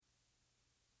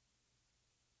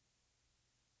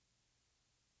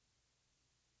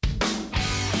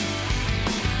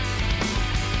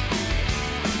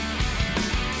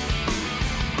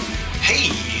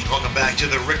back to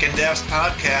the Rick and Dafs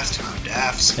podcast. I'm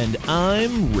Dafs. And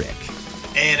I'm Rick.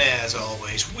 And as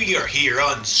always, we are here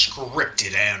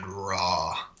unscripted and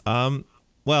raw.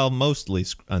 Well, mostly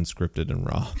unscripted and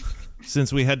raw.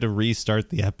 Since we had to restart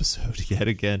the episode yet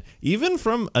again. Even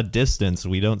from a distance,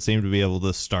 we don't seem to be able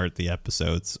to start the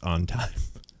episodes on time.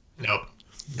 Nope,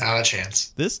 not a chance.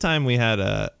 This time we had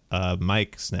a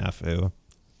mic snafu.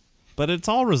 But it's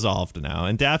all resolved now.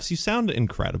 And Dafs, you sound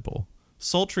incredible.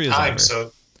 Sultry as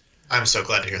ever. I'm so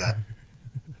glad to hear that.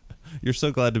 You're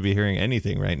so glad to be hearing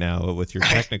anything right now with your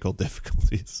technical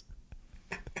difficulties.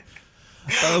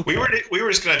 Okay. We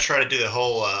were just going to try to do the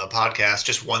whole podcast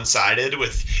just one-sided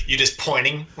with you just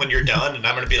pointing when you're done, and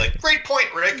I'm going to be like, great point,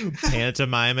 Rick.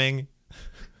 Pantomiming.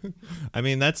 I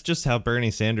mean, that's just how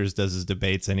Bernie Sanders does his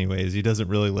debates anyways. He doesn't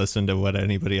really listen to what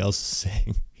anybody else is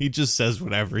saying. He just says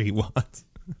whatever he wants.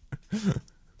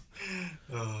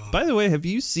 By the way, have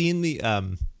you seen the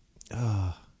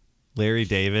Larry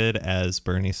David as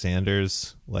Bernie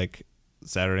Sanders, like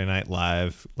Saturday Night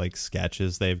Live, like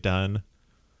sketches they've done?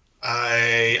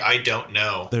 I don't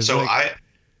know. I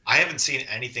haven't seen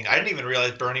anything. I didn't even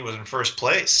realize Bernie was in first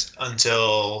place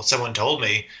until someone told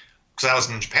me, because I was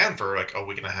in Japan for like a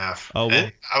week and a half.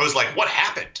 And I was like, what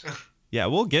happened? Yeah,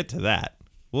 we'll get to that.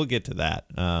 We're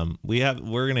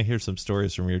going to hear some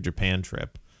stories from your Japan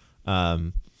trip.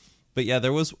 But yeah,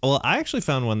 I actually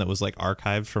found one that was like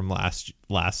archived from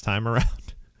last time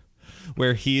around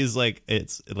where he's like,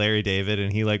 it's Larry David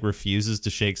and he like refuses to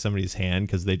shake somebody's hand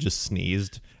because they just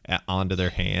sneezed onto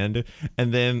their hand.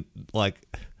 And then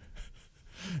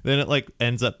it like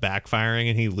ends up backfiring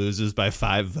and he loses by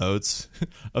 5 votes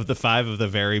of the 5 of the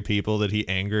very people that he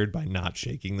angered by not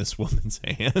shaking this woman's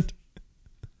hand.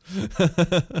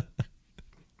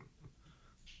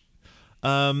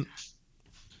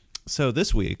 So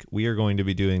this week, we are going to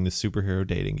be doing the superhero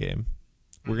dating game.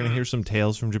 We're going to hear some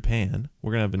tales from Japan.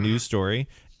 We're going to have a news story,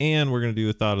 and we're going to do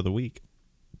a thought of the week.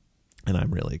 And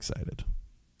I'm really excited.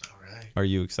 All right. Are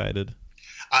you excited?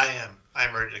 I am.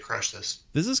 I'm ready to crush this.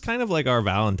 This is kind of like our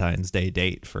Valentine's Day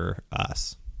date for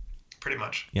us. Pretty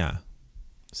much. Yeah.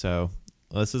 So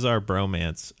this is our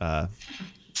bromance.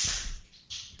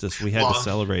 We had to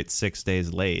celebrate 6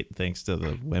 days late thanks to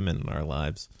the women in our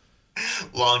lives.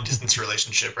 Long distance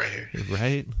relationship right here.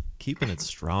 Right? Keeping it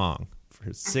strong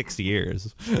for 6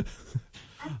 years.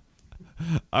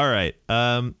 All right.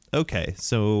 Okay.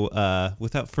 So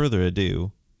without further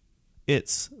ado,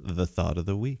 it's the thought of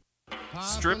the week.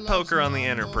 Strip poker on the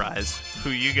Enterprise. Who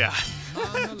you got?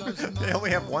 They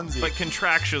only have one Z. But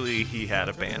contractually, he had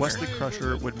a banner. Wesley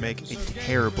Crusher would make a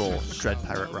terrible Dread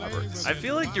Pirate Roberts. I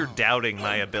feel like you're doubting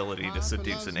my ability to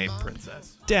seduce an ape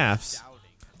princess. Dafs,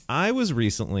 I was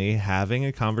recently having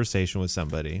a conversation with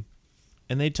somebody,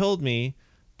 and they told me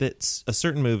that a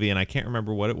certain movie, and I can't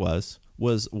remember what it was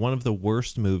one of the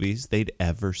worst movies they'd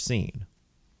ever seen.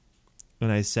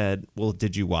 And I said, well,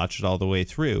 did you watch it all the way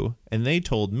through? And they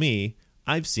told me,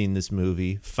 I've seen this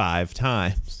movie 5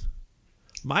 times.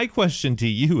 My question to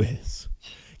you is,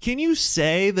 can you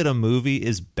say that a movie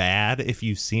is bad if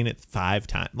you've seen it 5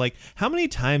 times? Like, how many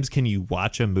times can you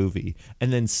watch a movie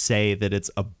and then say that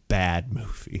it's a bad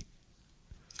movie?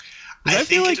 I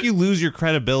feel like you lose your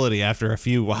credibility after a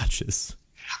few watches.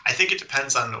 I think it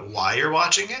depends on why you're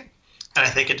watching it. And I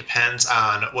think it depends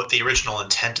on what the original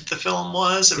intent of the film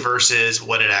was versus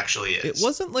what it actually is. It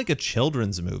wasn't like a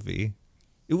children's movie.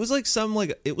 It was like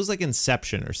it was like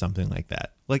Inception or something like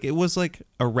that. Like it was like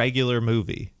a regular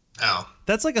movie. Oh.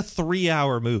 That's like a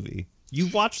 3-hour movie. You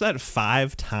watched that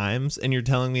 5 times and you're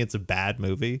telling me it's a bad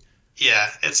movie? Yeah,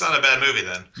 it's not a bad movie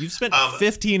then. You've spent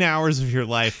 15 hours of your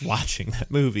life watching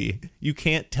that movie. You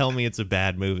can't tell me it's a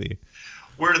bad movie.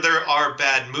 Where there are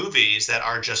bad movies that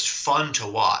are just fun to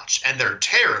watch and they're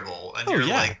terrible and you're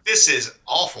like, this is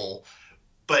awful,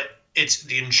 but it's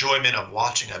the enjoyment of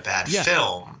watching a bad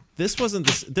film. This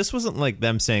wasn't like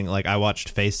them saying like I watched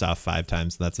Face Off 5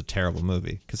 times and that's a terrible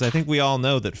movie, because I think we all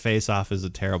know that Face Off is a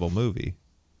terrible movie,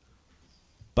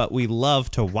 but we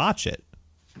love to watch it.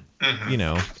 Mm-hmm. You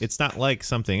know, it's not like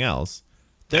something else.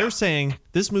 They're saying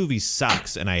this movie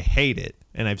sucks and I hate it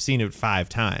and I've seen it 5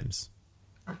 times.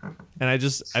 And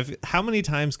how many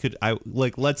times could I,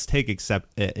 like, let's take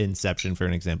Inception for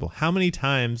an example. How many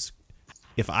times,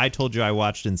 if I told you I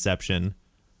watched Inception,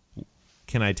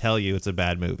 can I tell you it's a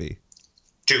bad movie?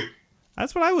 2.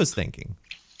 That's what I was thinking.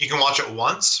 You can watch it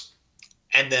once,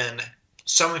 and then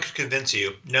someone could convince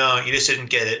you, no, you just didn't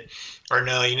get it, or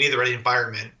no, you need the right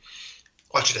environment.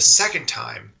 Watch it a second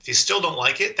time. If you still don't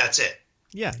like it, that's it.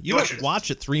 Yeah, you don't watch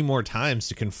it 3 more times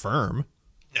to confirm.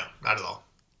 No, not at all.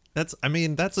 That's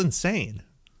insane.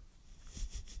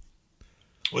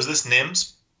 Was this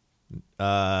NIMS?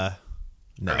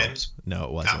 No, Mims? No,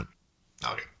 it wasn't.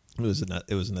 Oh. Okay.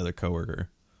 It was another coworker.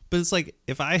 But it's like,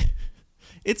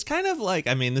 it's kind of like,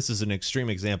 I mean, this is an extreme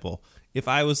example. If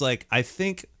I was like, I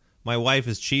think my wife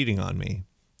is cheating on me,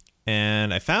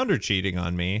 and I found her cheating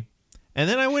on me, and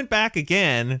then I went back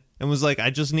again and was like, I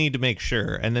just need to make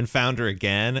sure, and then found her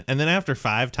again, and then after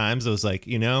 5 times, I was like,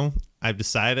 I've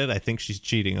decided I think she's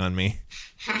cheating on me.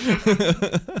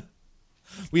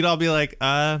 We'd all be like,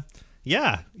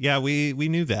 yeah, we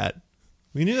knew that.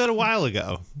 We knew that a while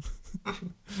ago.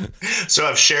 So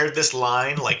I've shared this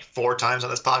line like 4 times on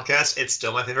this podcast. It's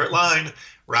still my favorite line.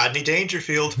 Rodney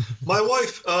Dangerfield. My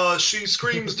wife, she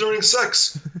screams during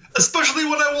sex, especially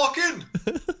when I walk in.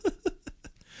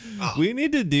 Oh. We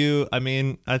need to do, I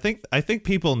mean, I think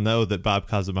people know that Bob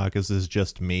Kazamakis is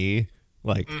just me,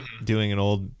 like doing an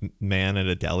old man at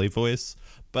a deli voice.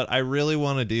 But I really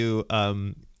want to do,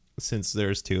 since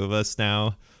there's 2 of us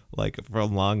now, like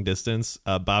from long distance,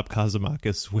 Bob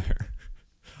Kazamakis, where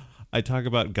I talk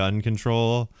about gun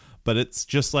control, but it's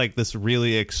just like this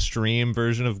really extreme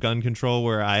version of gun control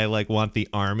where I like want the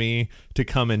army to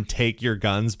come and take your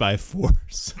guns by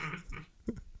force.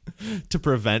 To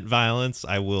prevent violence,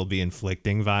 I will be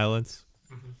inflicting violence.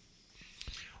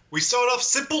 We start off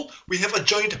simple. We have a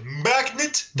giant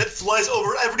magnet that flies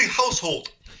over every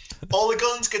household. All the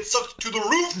guns get sucked to the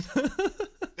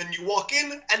roof. Then you walk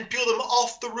in and peel them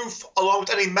off the roof along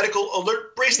with any medical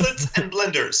alert bracelets and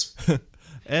blenders.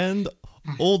 And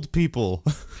old people,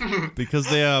 because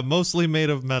they are mostly made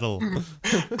of metal.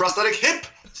 Prosthetic hip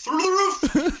through the roof.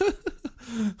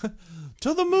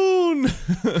 To the moon.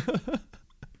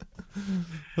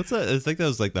 What's that? I think that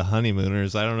was like the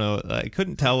Honeymooners. I don't know. I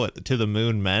couldn't tell what to the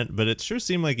moon meant, but it sure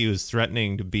seemed like he was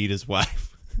threatening to beat his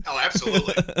wife. Oh,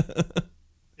 absolutely.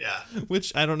 Yeah.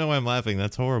 Which, I don't know why I'm laughing.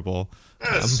 That's horrible.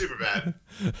 That's super bad.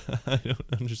 I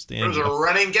don't understand. There's a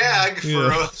running gag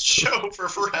for a show for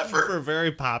forever. For a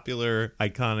very popular,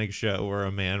 iconic show where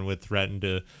a man would threaten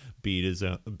to beat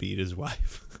his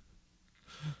wife.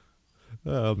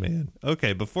 Oh man.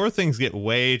 Okay, before things get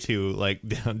way too like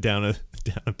down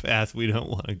a path we don't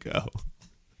want to go.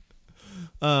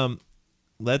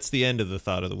 That's the end of the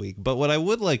thought of the week. But what I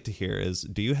would like to hear is,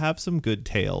 do you have some good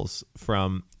tales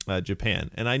from Japan?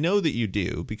 And I know that you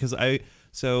do, because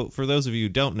so for those of you who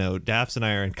don't know, Dafs and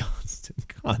I are in constant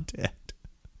contact.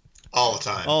 All the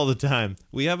time. All the time.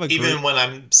 We have even when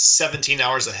I'm 17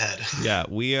 hours ahead. Yeah,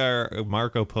 we are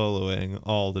Marco Poloing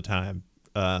all the time.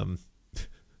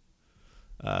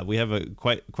 We have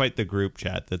quite the group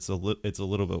chat it's a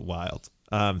little bit wild,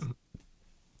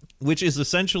 which is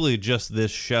essentially just this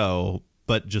show,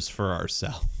 but just for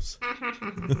ourselves.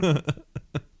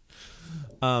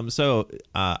 So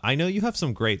I know you have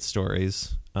some great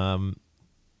stories,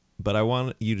 but I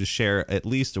want you to share at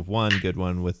least one good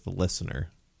one with the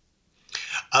listener.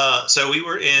 So we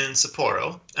were in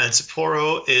Sapporo, and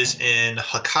Sapporo is in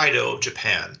Hokkaido,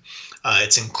 Japan.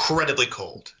 It's incredibly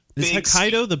cold. Is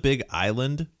Hokkaido the big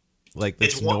island, like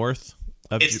that's north?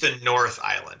 It's the North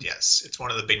Island, yes. It's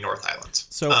one of the big North Islands.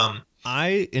 So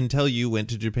I, until you went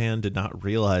to Japan, did not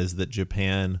realize that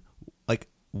Japan like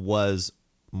was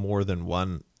more than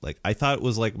one. Like I thought it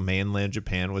was like mainland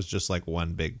Japan was just like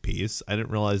one big piece. I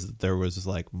didn't realize that there was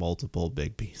like multiple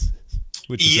big pieces,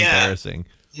 which is embarrassing.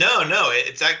 No,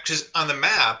 it's actually on the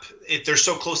map. They're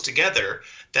so close together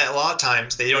that a lot of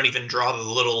times they don't even draw the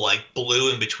little like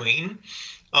blue in between.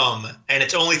 And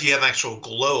it's only if you have an actual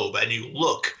globe and you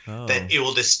look that it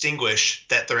will distinguish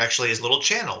that there actually is little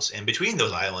channels in between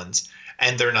those islands,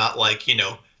 and they're not like,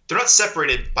 they're not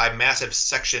separated by massive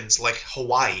sections like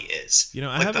Hawaii is.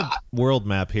 I have a world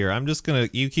map here. I'm just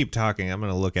you keep talking. I'm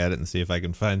gonna look at it and see if I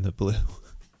can find the blue.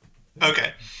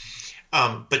 Okay.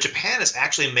 But Japan is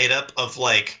actually made up of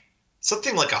like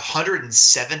something like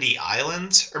 170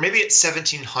 islands, or maybe it's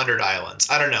 1,700 islands.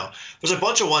 I don't know. There's a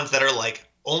bunch of ones that are like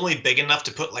only big enough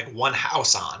to put like one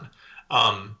house on,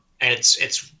 and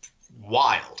it's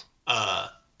wild.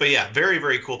 But yeah, very,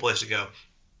 very cool place to go.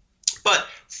 But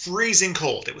freezing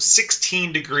cold. It was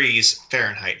 16 degrees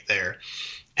Fahrenheit there,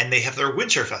 and they have their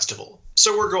winter festival.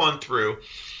 So we're going through,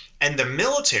 and the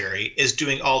military is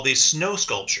doing all these snow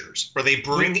sculptures where they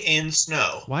bring in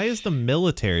snow. Why is the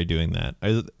military doing that?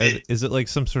 Is it like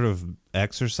some sort of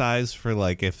exercise for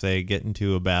like if they get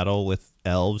into a battle with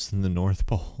elves in the North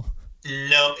Pole?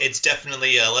 No, it's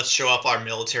definitely let's show off our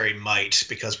military might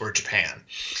because we're Japan.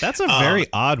 That's a very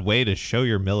odd way to show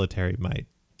your military might.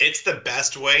 It's the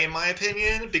best way, in my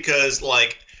opinion, because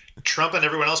like Trump and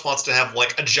everyone else wants to have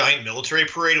like a giant military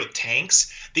parade with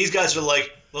tanks. These guys are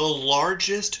like the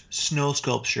largest snow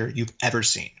sculpture you've ever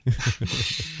seen.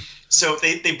 So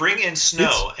they bring in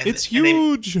snow. It's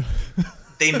huge.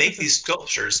 They make these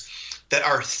sculptures that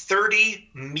are 30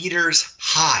 meters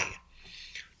high,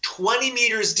 20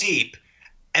 meters deep,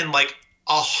 and like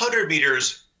 100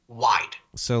 meters wide.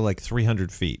 So like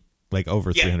 300 feet, like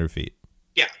over 300 feet.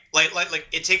 Yeah, like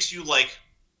it takes you like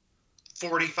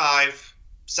 45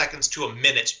 seconds to a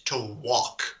minute to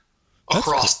walk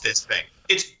across this thing.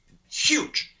 It's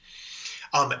huge.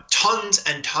 Tons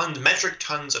and tons, metric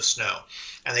tons of snow.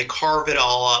 And they carve it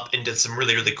all up into some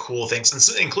really, really cool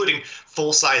things, including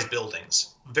full-size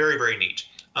buildings. Very, very neat.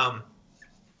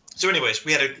 So anyways,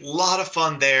 we had a lot of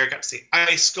fun there. Got to see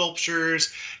ice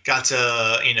sculptures. Got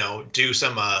to, do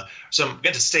got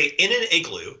to stay in an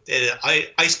igloo. They had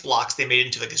ice blocks they made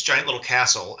into like this giant little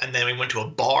castle. And then we went to a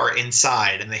bar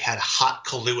inside, and they had hot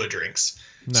Kahlua drinks.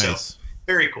 Nice. So,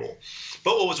 very cool.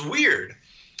 But what was weird,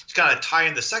 to kind of tie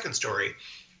in the second story,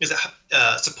 is that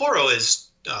Sapporo is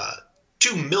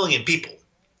 2 million people.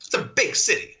 It's a big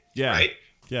city, right?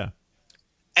 Yeah.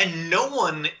 And no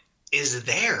one is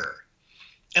there.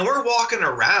 And we're walking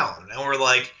around, and we're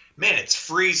like, man, it's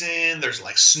freezing. There's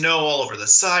like snow all over the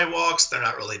sidewalks. They're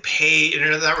not really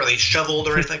they're not really shoveled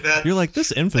or anything like that. You're like,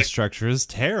 this infrastructure is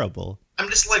terrible. I'm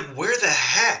just like, where the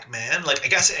heck, man? Like,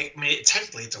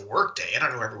 technically it's a work day. I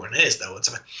don't know where everyone is, though.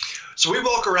 So we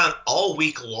walk around all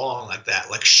week long like that,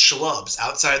 like schlubs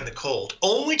outside in the cold,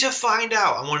 only to find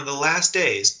out on one of the last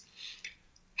days,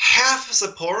 half of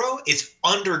Sapporo is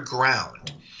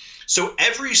underground. So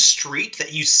every street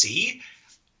that you see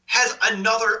has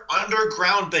another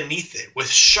underground beneath it with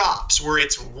shops where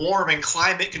it's warm and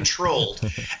climate controlled.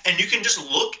 And you can just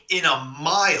look in a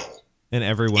mile. And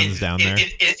everyone's down there.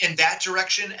 In that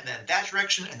direction, and then that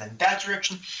direction, and then that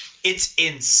direction. It's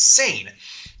insane.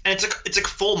 And it's like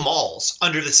full malls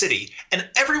under the city. And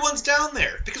everyone's down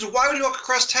there. Because why would you walk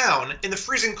across town in the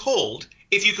freezing cold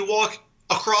if you could walk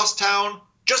across town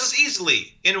just as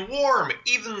easily in warm,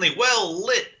 evenly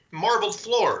well-lit marbled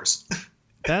floors?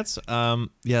 That's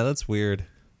that's weird.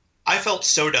 I felt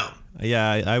so dumb.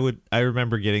 Yeah, I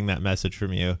remember getting that message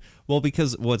from you. Well,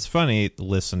 because what's funny,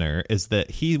 listener, is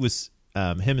that he was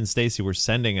him and Stacy were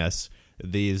sending us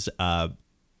these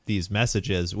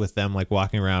messages with them like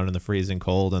walking around in the freezing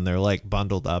cold, and they're like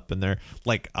bundled up and they're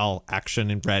like all action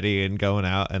and ready and going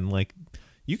out, and like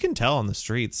you can tell on the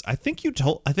streets. I think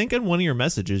in one of your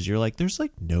messages you're like, there's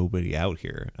like nobody out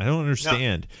here. I don't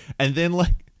understand. No. And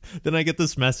then I get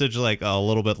this message like a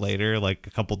little bit later, like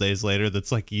a couple days later,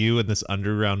 that's like you in this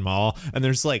underground mall, and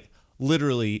there's like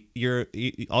literally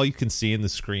all you can see in the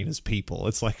screen is people.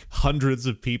 It's like hundreds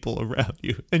of people around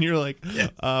you, and you're like,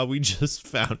 we just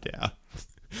found out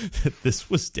that this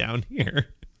was down here.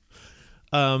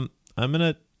 I'm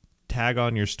gonna tag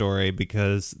on your story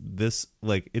because this,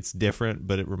 like, it's different,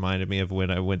 but it reminded me of when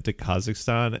I went to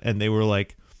Kazakhstan, and they were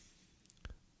like,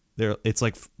 it's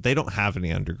like they don't have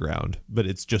any underground, but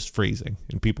it's just freezing,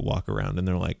 and people walk around, and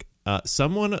they're like,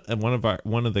 one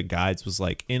of the guides was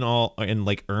like,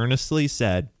 like earnestly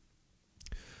said,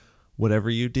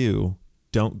 whatever you do,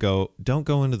 don't go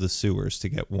into the sewers to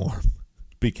get warm,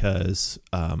 because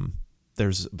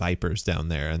there's vipers down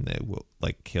there and they will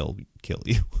like kill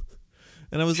you.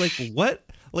 And I was like, what?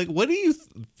 Like, what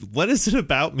is it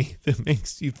about me that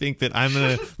makes you think that I'm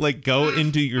gonna like go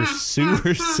into your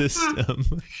sewer system?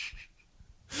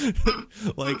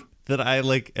 Like that I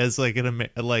like as like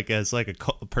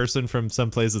a person from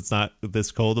someplace that's not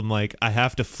this cold. I'm like, I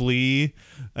have to flee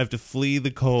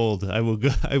the cold. I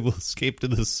will escape to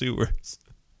the sewers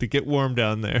to get warm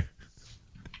down there.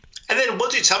 And then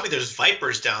once you tell me there's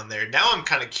vipers down there, now I'm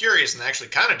kind of curious and actually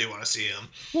kind of do want to see them.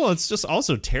 Well, it's just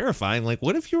also terrifying. Like,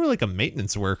 what if you were like a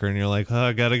maintenance worker and you're like, oh,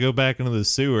 I gotta go back into the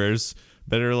sewers.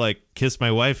 Better like kiss my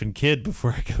wife and kid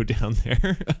before I go down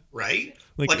there. Right?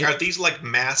 Like are these like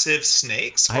massive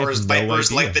snakes, or is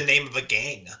vipers like the name of a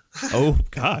gang? Oh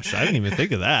gosh, I didn't even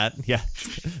think of that. Yeah,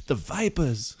 the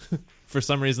vipers. For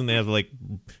some reason, they have like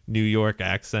New York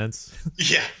accents.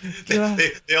 Yeah, they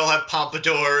all have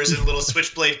pompadours and little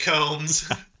switchblade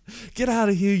combs. Get out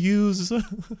of here, yous!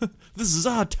 This is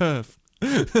our turf.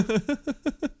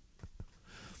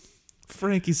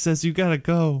 Frankie says you gotta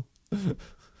go.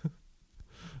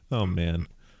 Oh man.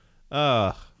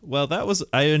 Well,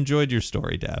 I enjoyed your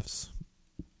story, Dafs.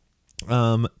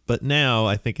 But now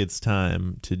I think it's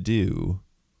time to do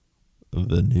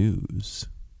the news.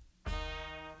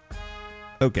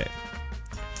 Okay.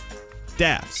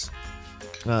 Dafs.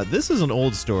 This is an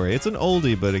old story. It's an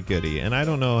oldie but a goodie, and I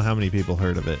don't know how many people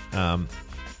heard of it.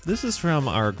 This is from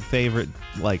our favorite,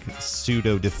 like,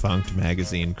 pseudo-defunct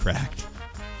magazine, Cracked.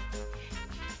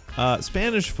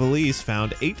 Spanish police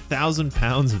found 8,000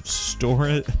 pounds of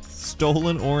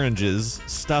stolen oranges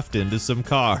stuffed into some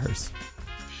cars.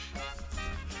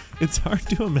 It's hard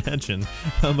to imagine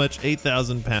how much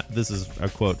 8,000 pounds... This is a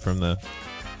quote from the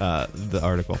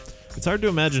article. It's hard to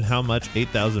imagine how much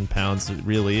 8,000 pounds it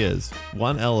really is.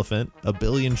 1 elephant, a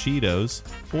billion Cheetos,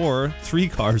 or 3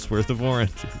 cars worth of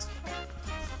oranges.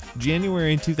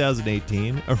 January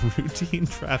 2018, a routine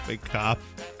traffic cop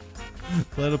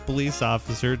led a police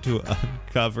officer to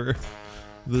uncover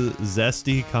the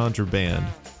zesty contraband.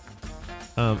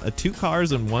 2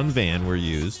 cars and 1 van were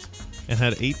used and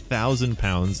had 8,000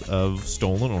 pounds of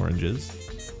stolen oranges.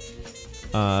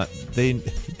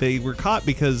 They were caught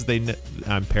because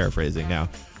I'm paraphrasing now.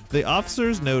 The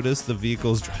officers noticed the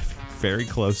vehicles driving very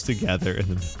close together in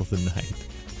the middle of the night.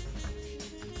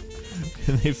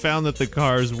 And they found that the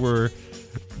cars were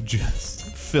just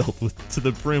filled to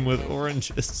the brim with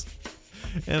oranges.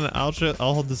 And I'll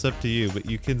hold this up to you, but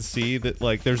you can see that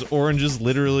like there's oranges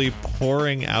literally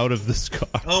pouring out of this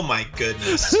car. Oh my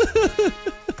goodness.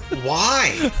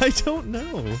 Why? I don't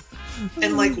know.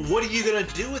 And like, what are you gonna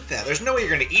do with that? There's no way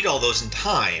you're gonna eat all those in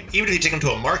time, even if you take them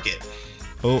to a market.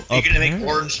 Oh, are you gonna make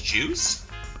orange juice?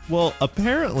 Well,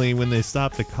 apparently when they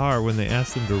stopped the car, when they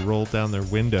asked them to roll down their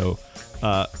window,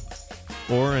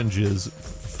 oranges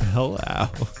fell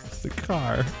out of the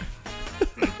car.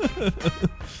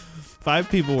 5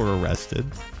 people were arrested.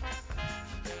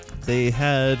 They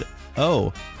had...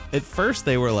 at first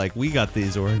they were like, we got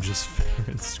these oranges fair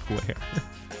and square.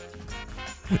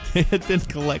 They had been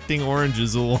collecting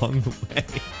oranges along the way.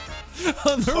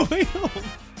 On their way home.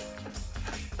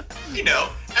 You know,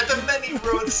 at the many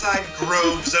roadside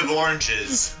groves of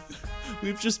oranges.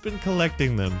 We've just been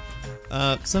collecting them.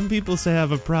 Some people say I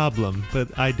have a problem, but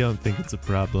I don't think it's a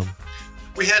problem.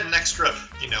 We had an extra,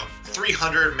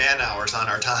 300 man hours on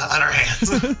our hands.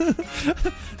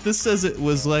 This says it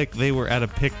was like they were at a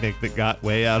picnic that got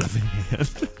way out of hand.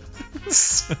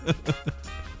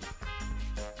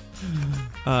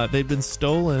 They'd been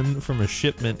stolen from a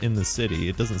shipment in the city.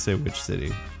 It doesn't say which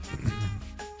city.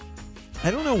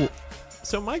 I don't know.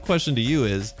 So my question to you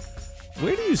is,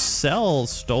 where do you sell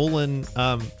stolen...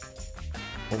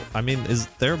 is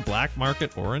there black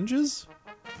market oranges?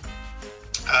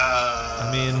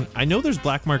 I know there's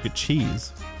black market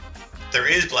cheese. There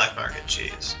is black market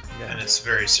cheese, and it's a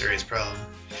very serious problem.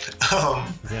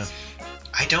 Yeah.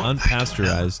 I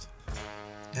Unpasteurized.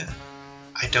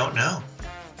 don't know.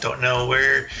 Don't know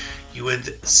where you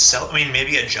would sell. I mean,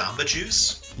 maybe a Jamba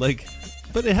Juice.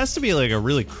 But it has to be like a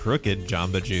really crooked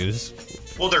Jamba Juice.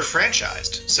 Well, they're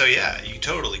franchised, so yeah, you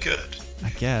totally could. I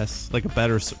guess like a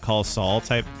Better Call Saul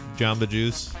type Jamba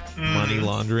Juice, money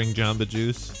laundering Jamba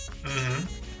Juice. Mm-hmm.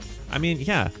 I mean,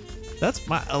 yeah, that's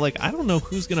my I don't know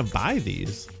who's gonna buy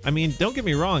these. I mean, don't get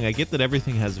me wrong, I get that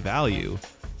everything has value,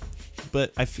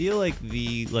 but I feel like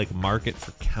the market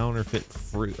for counterfeit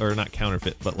fruit, or not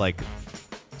counterfeit, but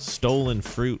stolen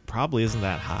fruit probably isn't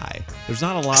that high. There's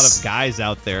not a lot of guys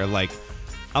out there like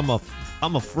I'm a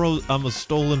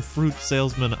stolen fruit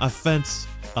salesman. I fence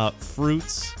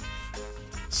fruits,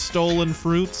 stolen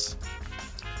fruits.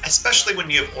 Especially when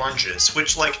you have oranges,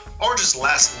 which oranges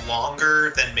last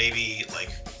longer than maybe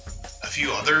a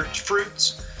few other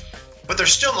fruits, but they're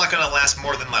still not going to last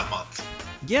more than a month.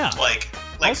 Yeah.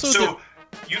 Also, so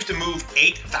you have to move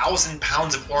 8,000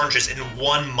 pounds of oranges in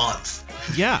 1 month.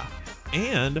 Yeah,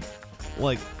 and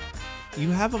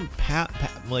you have them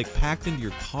packed into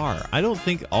your car. I don't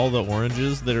think all the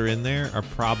oranges that are in there are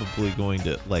probably going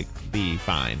to be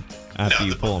fine after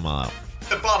you pull them out.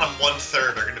 The bottom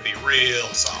 1/3 are going to be real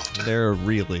soft. They're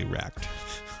really wrecked.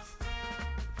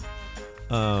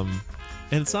 And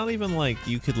it's not even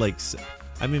you could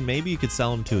maybe you could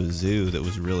sell them to a zoo that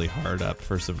was really hard up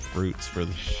for some fruits for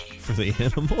the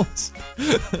animals.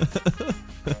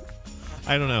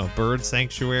 I don't know, bird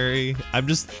sanctuary. I'm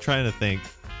just trying to think.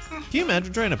 Can you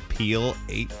imagine trying to peel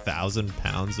 8,000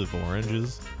 pounds of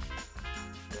oranges?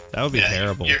 That would be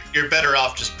terrible. You're better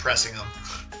off just pressing them.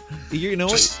 You know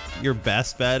what your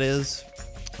best bet is?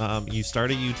 You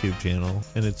start a YouTube channel,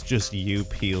 and it's just you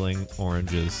peeling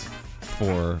oranges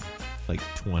for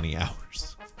 20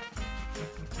 hours.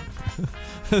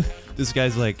 This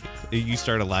guy's you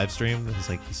start a live stream, and it's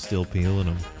he's still peeling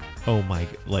them. Oh my,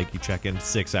 you check in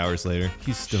 6 hours later,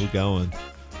 he's still going.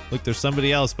 Look, there's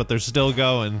somebody else, but they're still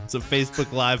going. It's a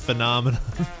Facebook Live phenomenon.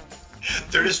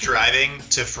 They're just driving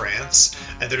to France,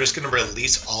 and they're just going to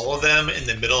release all of them in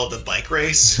the middle of the bike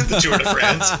race, the Tour de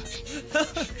France.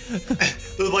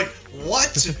 They're like,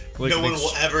 what? No one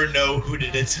will ever know who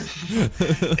did it.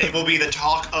 It will be the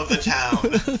talk of the town.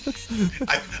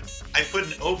 I put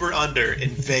an over-under in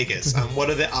Vegas on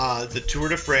what are the odds the Tour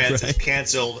de France is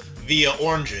canceled via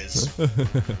oranges. We're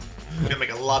going to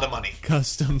make a lot of money.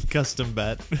 Custom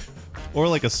bet. Or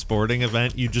like a sporting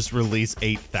event, you just release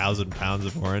 8,000 pounds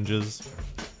of oranges.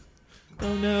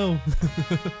 Oh no.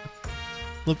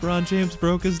 LeBron James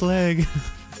broke his leg.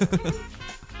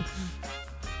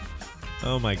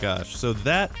 Oh my gosh. So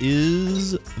that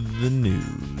is the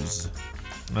news.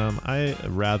 I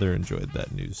rather enjoyed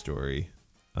that news story.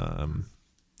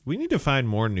 We need to find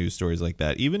more news stories like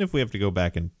that, even if we have to go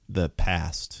back in the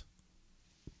past.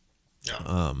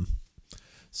 Yeah.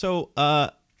 So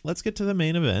let's get to the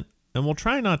main event, and we'll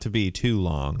try not to be too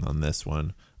long on this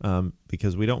one,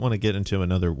 because we don't want to get into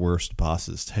another worst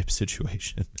bosses type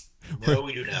situation. No,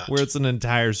 we do not. Where it's an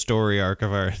entire story arc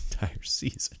of our entire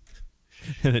season,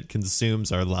 and it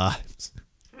consumes our lives.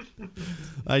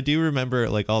 I do remember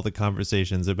like all the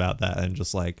conversations about that, and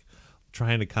just like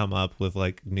trying to come up with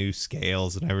like new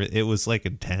scales and everything. It was like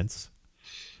intense.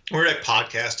 We're like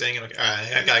podcasting, and like, all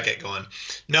right, I gotta get going.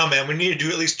 No, man, we need to do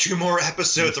at least 2 more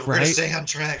episodes if we're gonna stay on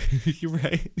track. You're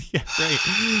right. Yeah, right.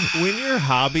 When your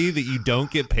hobby that you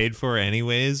don't get paid for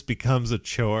anyways becomes a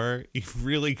chore, you've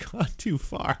really gone too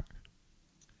far.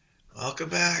 Welcome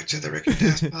back to the Rick and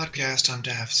Dafs podcast. I'm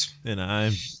Dafs. And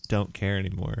I don't care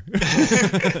anymore.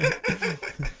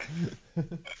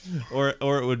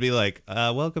 Or it would be like,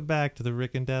 welcome back to the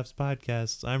Rick and Dafs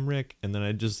podcast. I'm Rick. And then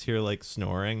I'd just hear like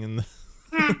snoring, and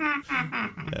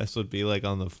this would be like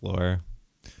on the floor.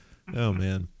 Oh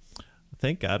man.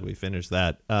 Thank God we finished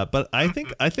that. But I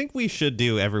think we should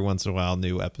do every once in a while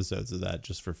new episodes of that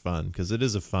just for fun, because it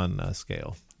is a fun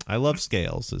scale. I love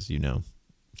scales, as you know.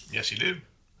 Yes, you do.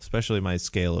 Especially my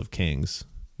scale of kings,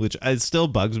 which it still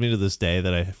bugs me to this day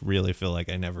that I really feel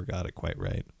like I never got it quite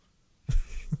right.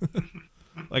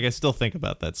 Like I still think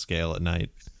about that scale at night.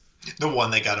 The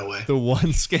one that got away. The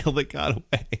one scale that got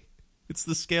away. It's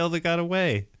the scale that got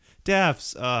away.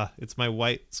 Dafs, it's my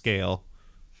white scale.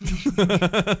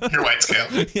 Your white scale.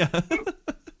 Yeah.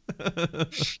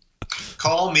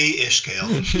 Call me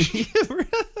Ishcale.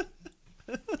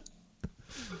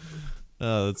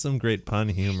 Oh, that's some great pun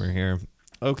humor here.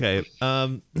 Okay.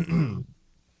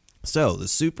 So the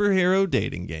superhero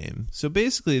dating game. So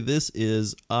basically this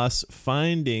is us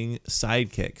finding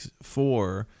sidekicks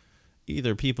for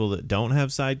either people that don't have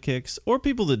sidekicks or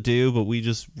people that do, but we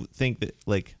just think that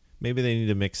like maybe they need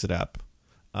to mix it up.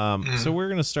 So we're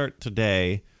going to start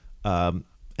today. And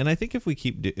I think if we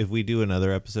do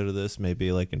another episode of this,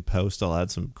 maybe like in post, I'll add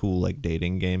some cool like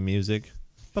dating game music.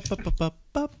 You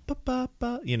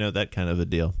know, that kind of a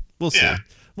deal. We'll see. Yeah.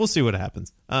 We'll see what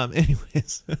happens.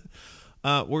 Anyways,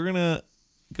 we're going to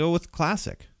go with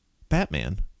classic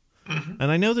Batman. Mm-hmm.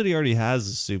 And I know that he already has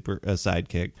a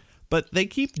sidekick, but they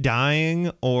keep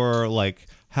dying or like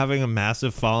having a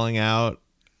massive falling out.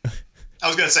 I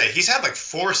was going to say, he's had like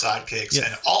 4 sidekicks,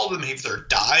 and all of them either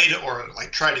died or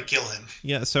like tried to kill him.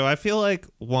 Yeah, so I feel like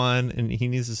and he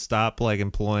needs to stop like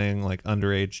employing like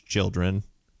underage children.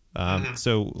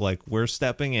 So like we're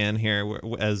stepping in here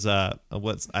as I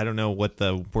don't know what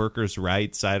the workers'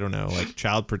 rights, I don't know, like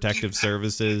Child Protective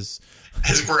Services.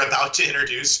 As we're about to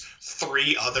introduce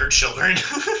 3 other children.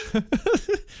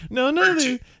 No.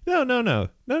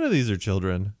 None of these are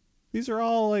children. These are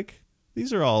all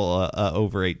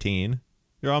over 18.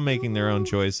 They're all making their own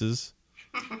choices.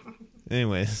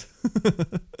 Anyways,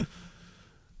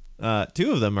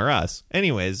 2 of them are us.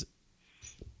 Anyways.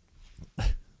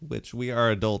 Which we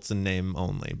are adults in name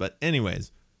only. But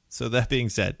anyways, so that being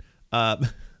said,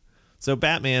 so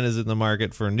Batman is in the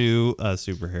market for a new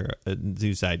superhero, a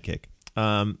new sidekick.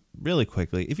 Really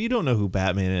quickly, if you don't know who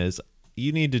Batman is,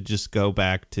 you need to just go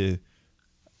back to,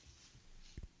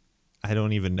 I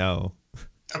don't even know.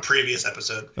 A previous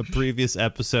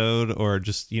episode. Or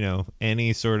just, you know,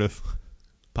 any sort of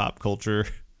pop culture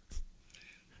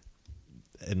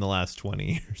in the last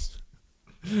 20 years.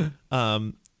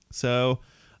 So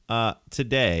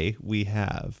today we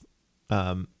have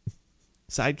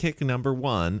sidekick number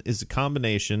 1 is a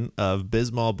combination of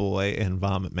Bismol Boy and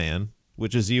Vomit Man,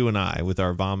 which is you and I with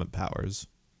our vomit powers.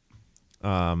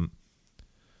 Our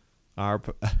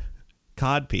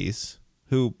Codpiece,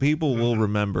 who people will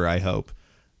remember, I hope.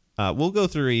 We'll go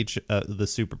through each the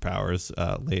superpowers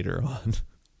later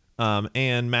on.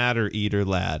 And Matter Eater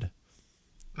Lad,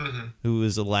 who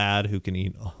is a lad who can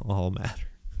eat all matter.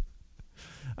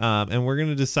 And we're going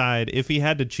to decide if he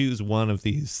had to choose one of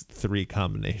these 3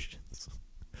 combinations,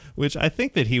 which I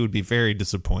think that he would be very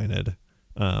disappointed.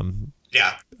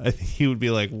 Yeah. I think he would be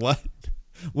like, what?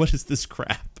 What is this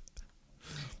crap?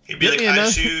 He'd be like, I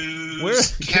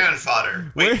choose cannon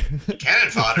fodder. Wait,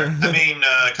 cannon fodder? I mean,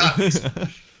 copies.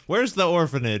 Where's the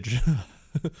orphanage?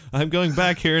 I'm going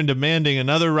back here and demanding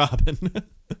another Robin.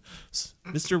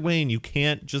 Mr. Wayne, you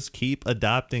can't just keep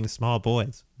adopting small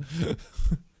boys.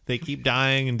 They keep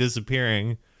dying and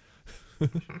disappearing.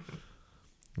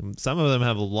 Some of them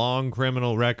have long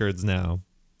criminal records now.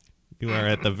 You are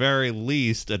at the very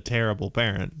least a terrible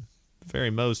parent. Very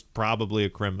most probably a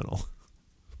criminal.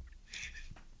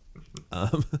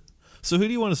 So who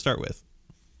do you want to start with?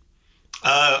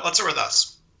 Let's start with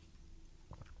us.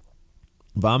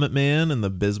 Vomit Man and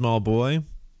the Bismol Boy.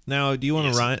 Now, do you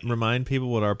want to remind people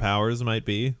what our powers might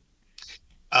be?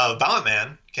 Vomit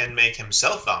Man can make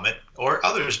himself vomit or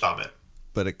others vomit.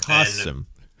 But it costs him.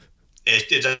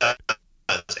 It does.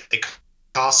 It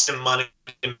costs him money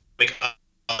to make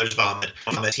others vomit.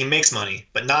 He makes money,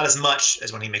 but not as much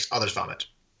as when he makes others vomit.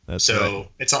 That's right.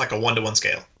 It's not like a 1-to-1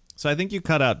 scale. So I think you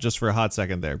cut out just for a hot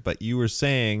second there, but you were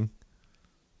saying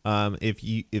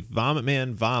if Vomit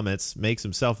Man vomits, makes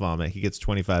himself vomit, he gets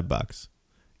 $25.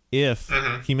 If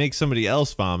he makes somebody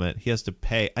else vomit, he has to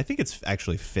pay. I think it's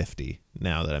actually 50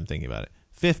 now that I'm thinking about it.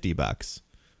 $50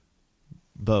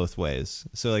 both ways.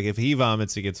 So like if he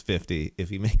vomits, he gets 50. If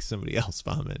he makes somebody else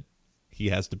vomit, he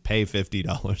has to pay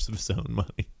 $50 of his own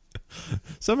money.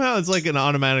 Somehow it's like an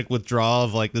automatic withdrawal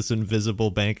of like this invisible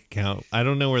bank account. I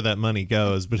don't know where that money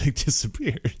goes, but it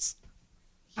disappears.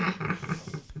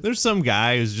 There's some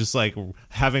guy who's just like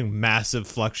having massive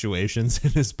fluctuations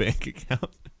in his bank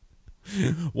account.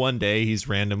 One day he's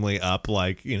randomly up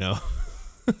like, you know,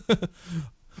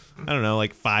 I don't know,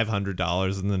 like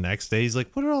 $500, and the next day he's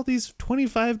like, what are all these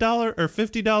 $25 or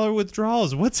 $50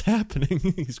 withdrawals? What's happening?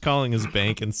 He's calling his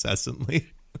bank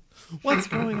incessantly. What's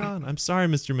going on? I'm sorry,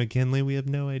 Mr. McKinley. We have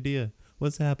no idea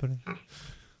what's happening.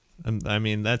 I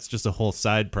mean, that's just a whole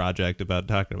side project about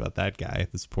talking about that guy,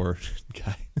 this poor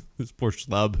guy, this poor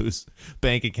schlub whose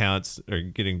bank accounts are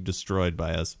getting destroyed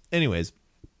by us. Anyways,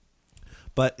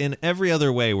 but in every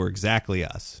other way, we're exactly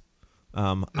us.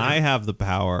 I have the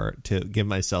power to give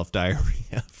myself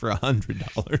diarrhea for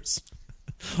 $100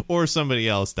 or somebody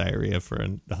else diarrhea for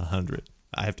 $100.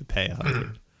 I have to pay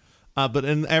 $100. But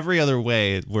in every other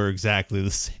way, we're exactly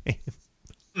the same.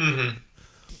 Mm-hmm.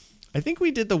 I think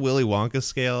we did the Willy Wonka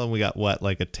scale, and we got, what,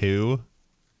 like a 2?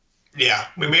 Yeah,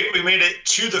 we made it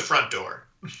to the front door.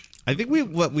 I think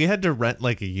we had to rent,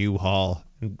 like, a U-Haul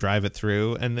and drive it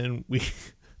through, and then we...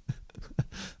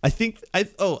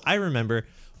 I remember.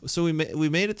 So we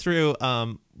made it through,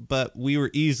 but we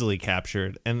were easily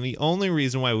captured, and the only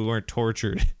reason why we weren't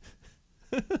tortured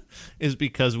is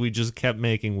because we just kept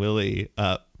making Willy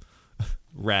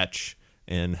retch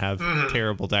and have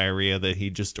terrible diarrhea that he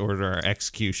just ordered our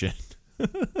execution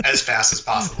as fast as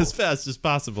possible. As fast as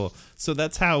possible. So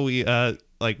that's how we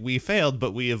we failed,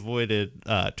 but we avoided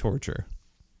torture.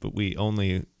 But we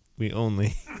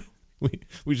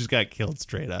just got killed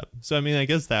straight up. So I mean, I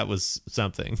guess that was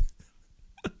something.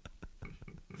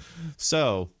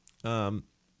 So, how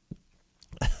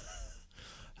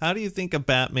do you think a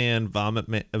Batman Vomit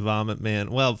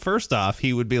Man? Well, first off,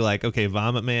 he would be like, okay,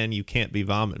 Vomit Man, you can't be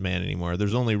Vomit Man anymore.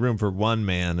 There's only room for one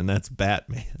man, and that's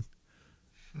Batman.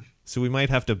 So we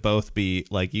might have to both be,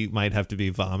 like, you might have to be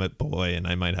Vomit Boy, and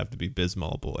I might have to be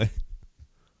Bismol Boy.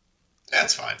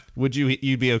 That's fine.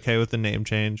 You'd be okay with the name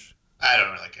change? I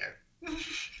don't really care.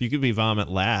 You could be Vomit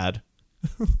Lad.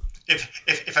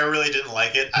 If I really didn't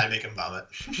like it, I'd make him vomit.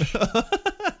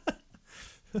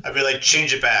 I'd be like,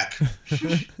 change it back.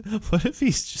 What if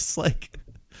he's just like,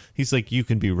 you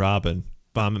can be Robin.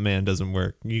 Vomit Man doesn't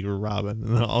work. You're Robin.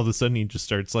 And then all of a sudden he just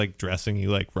starts like dressing you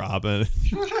like Robin.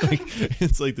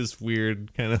 It's like this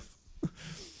weird kind of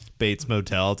Bates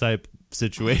Motel type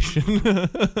situation.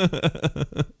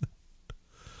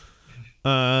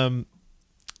 I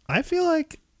feel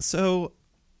like, so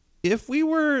if we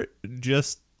were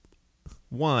just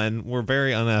one, we're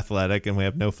very unathletic and we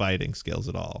have no fighting skills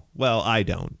at all. Well, I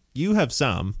don't. You have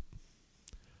some.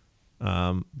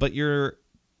 But I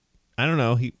don't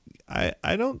know.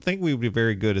 I don't think we would be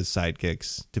very good as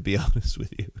sidekicks, to be honest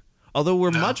with you. Although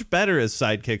we're much better as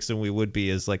sidekicks than we would be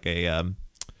as like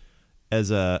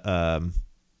as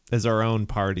our own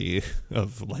party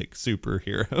of like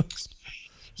superheroes.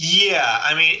 Yeah,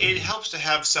 I mean, it helps to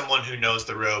have someone who knows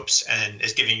the ropes and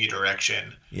is giving you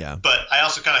direction. Yeah. But I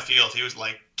also kind of feel if he was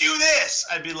like, do this,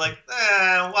 I'd be like,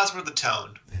 what's with the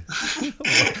tone?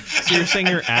 So you're saying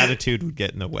your attitude would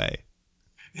get in the way?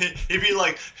 He'd be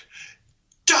like,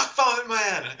 Duck Vomit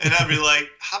Man! And I'd be like,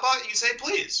 how about you say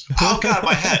please? Oh, God,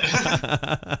 my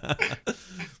head.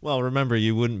 Well, remember,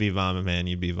 you wouldn't be Vomit Man,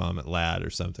 you'd be Vomit Lad or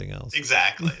something else.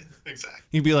 Exactly.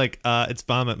 You'd be like, it's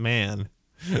Vomit Man.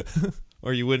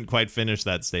 Or you wouldn't quite finish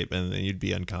that statement, and then you'd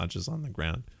be unconscious on the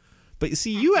ground. But you see,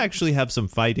 you actually have some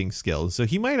fighting skills, so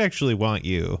he might actually want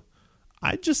you.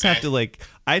 I'd just have to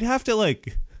I'd have to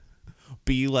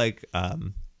be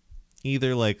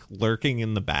either lurking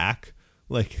in the back,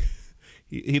 Like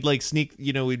he'd like sneak,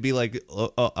 we'd be like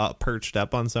perched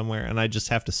up on somewhere, and I'd just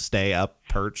have to stay up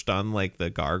perched on like the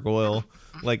gargoyle,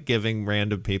 like giving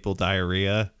random people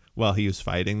diarrhea while he was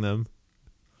fighting them.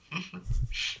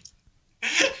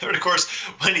 But of course,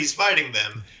 when he's fighting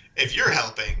them, if you're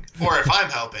helping, or if I'm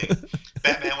helping,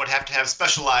 Batman would have to have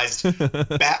specialized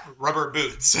bat rubber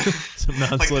boots. Some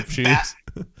non-slip shoes.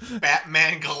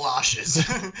 Batman galoshes.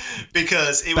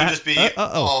 Because it would just be a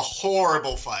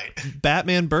horrible fight.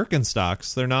 Batman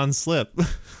Birkenstocks. They're non-slip.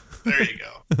 There you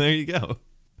go. There you go.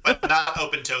 But not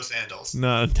open-toe sandals.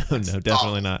 No,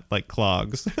 definitely not. Like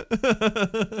clogs.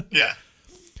 Yeah.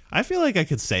 I feel like I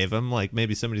could save him. Like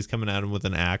maybe somebody's coming at him with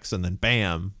an axe and then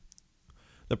bam.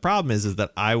 The problem is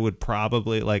that I would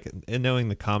probably, like, in knowing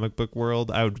the comic book world,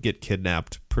 I would get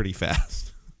kidnapped pretty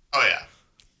fast. Oh yeah.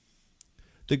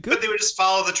 But they would just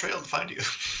follow the trail to find you.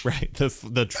 Right,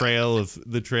 the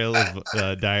trail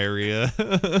of diarrhea.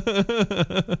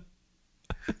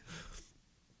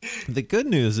 The good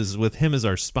news is with him as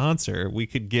our sponsor, we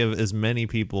could give as many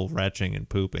people retching and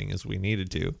pooping as we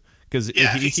needed to. Because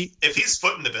if he's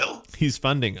footing the bill, he's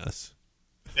funding us.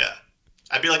 Yeah.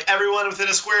 I'd be like, everyone within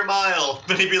a square mile.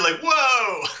 But he'd be like,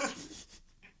 whoa!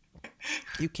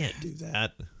 You can't do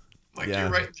that. Like, you're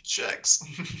writing the checks.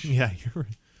 Yeah, you're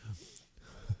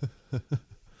right.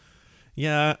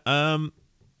 Yeah,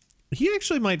 he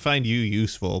actually might find you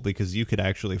useful because you could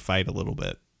actually fight a little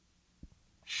bit.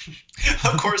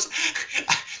 Of course,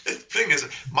 the thing is,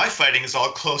 my fighting is all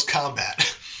close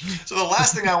combat. So the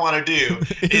last thing I want to do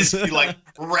is be like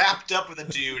wrapped up with a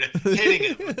dude,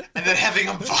 hitting him, and then having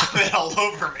him vomit all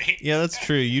over me. Yeah, that's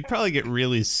true. You'd probably get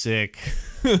really sick.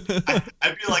 I'd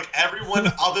be like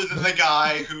everyone other than the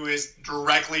guy who is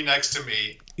directly next to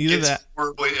me gets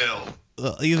horribly ill.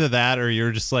 Well, either that or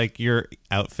you're just like your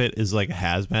outfit is like a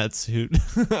hazmat suit.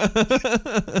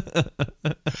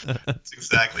 That's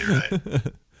exactly right.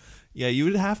 Yeah, you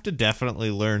would have to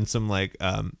definitely learn some like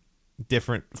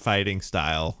different fighting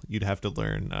style. You'd have to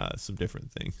learn some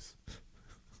different things.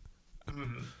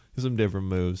 Mm-hmm. Some different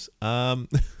moves.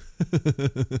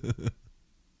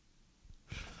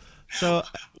 So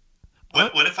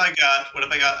what if I got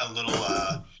a little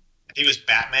I think it was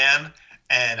Batman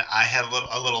and I had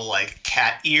a little like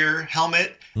cat ear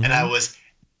helmet and I was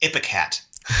Ipecac.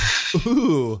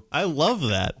 Ooh, I love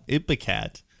that.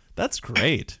 Ipecac. That's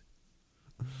great.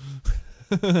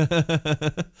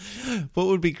 What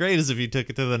would be great is if you took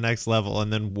it to the next level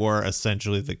and then wore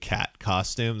essentially the cat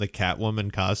costume, the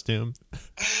Catwoman costume.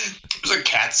 It was a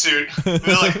cat suit. They're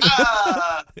like,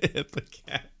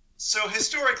 Ipecac. So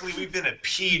historically, we've been a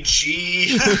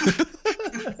PG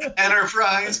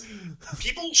enterprise.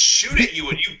 People shoot at you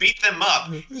when you beat them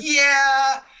up.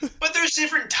 Yeah, but there's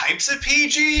different types of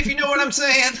PG, if you know what I'm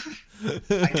saying.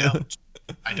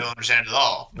 I don't understand at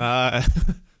all.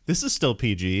 This is still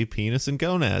PG, penis and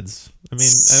gonads. I mean,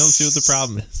 I don't see what the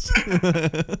problem is.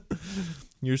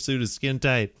 Your suit is skin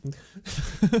tight.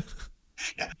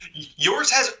 Yeah.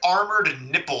 Yours has armored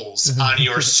nipples on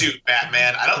your suit,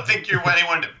 Batman. I don't think you're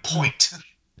anyone to point.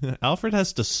 Alfred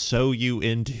has to sew you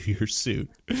into your suit.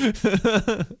 This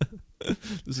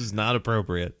is not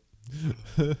appropriate.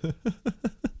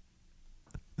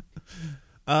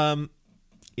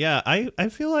 Yeah, I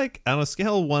feel like on a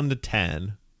scale of 1 to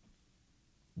 10,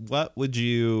 what would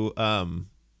you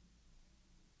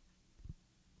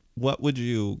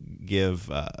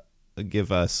give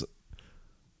us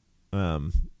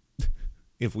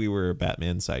if we were a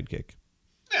Batman sidekick?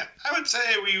 Yeah, I would say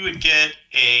we would get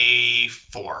a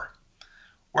 4.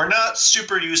 We're not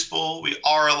super useful. We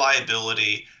are a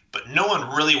liability, but no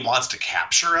one really wants to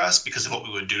capture us because of what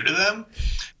we would do to them.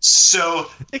 So,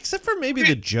 except for maybe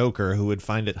the Joker, who would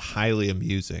find it highly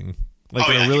amusing, like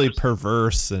in a really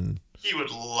perverse and he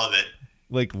would love it.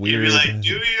 Like weird. He'd be like,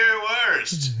 do your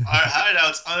worst. Our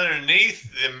hideout's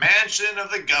underneath the mansion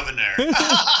of the governor.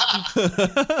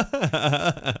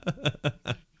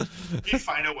 He'd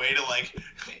find a way to like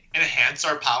enhance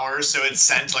our powers so it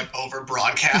sent like over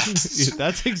broadcasts. Yeah,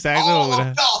 that's exactly what would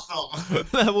happen.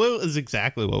 That is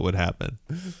exactly what would happen.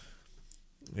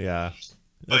 Yeah.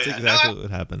 That's exactly what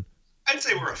would happen. I'd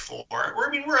say we're a 4.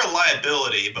 We're a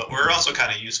liability, but we're also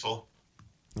kind of useful.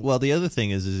 Well, the other thing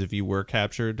is if you were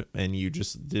captured and you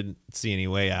just didn't see any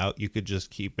way out, you could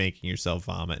just keep making yourself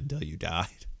vomit until you died.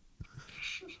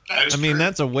 I mean,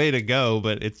 that's a way to go,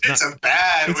 but it's a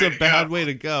bad way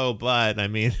to go, but I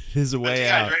mean, it is a way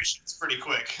out. Dehydration's pretty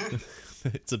quick.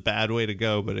 It's a bad way to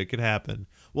go, but it could happen.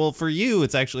 Well, for you,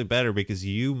 it's actually better because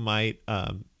you might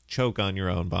choke on your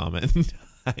own vomit and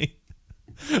die.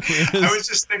 I was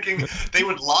just thinking they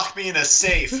would lock me in a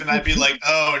safe, and I'd be like,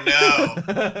 "Oh no!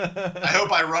 I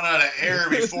hope I run out of air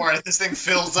before this thing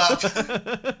fills up."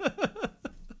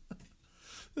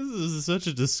 This is such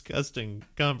a disgusting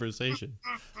conversation,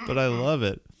 but I love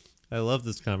it. I love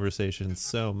this conversation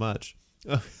so much.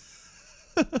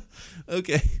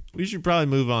 Okay, we should probably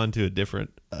move on to a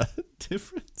different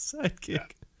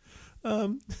sidekick.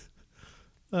 Do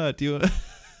you?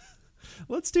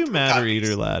 Let's do Matter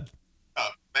Eater Lad. Oh,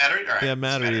 Matter Eater. Right. Yeah,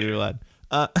 Matter Eater Lad.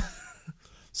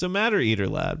 So Matter Eater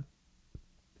Lad.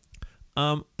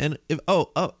 And if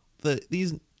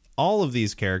all of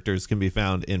these characters can be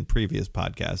found in previous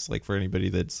podcasts. Like for anybody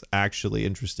that's actually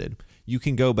interested, you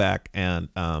can go back and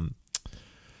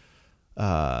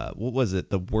what was it?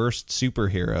 The worst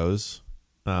superheroes.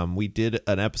 We did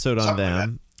an episode on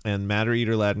them, and Matter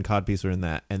Eater Lad and Codpiece are in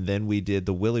that. And then we did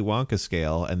the Willy Wonka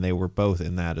scale, and they were both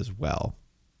in that as well.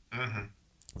 Mm-hmm.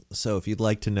 So if you'd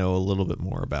like to know a little bit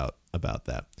more about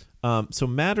that. So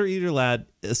Matter Eater Lad,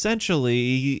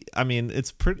 essentially, I mean,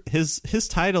 it's his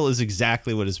title is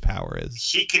exactly what his power is.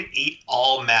 He can eat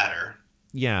all matter.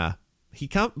 Yeah.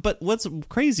 But what's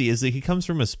crazy is that he comes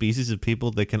from a species of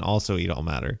people that can also eat all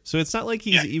matter. So it's not like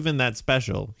he's even that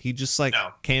special. He just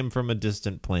came from a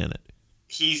distant planet.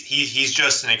 He's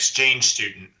just an exchange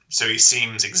student, so he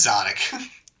seems exotic.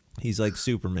 He's like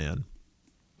Superman.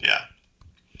 Yeah.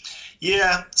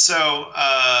 Yeah, so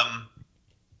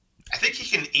I think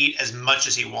he can eat as much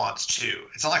as he wants too.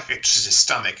 It's not like it's just his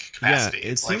stomach capacity.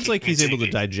 Yeah, it seems like he's able to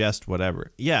digest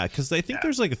whatever. Yeah, because I think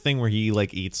there's like a thing where he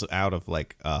like eats out of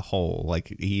like a hole, like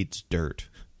he eats dirt.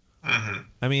 Mm-hmm.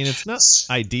 I mean, it's not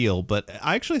ideal, but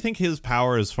I actually think his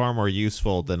power is far more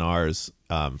useful than ours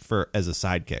as a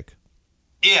sidekick.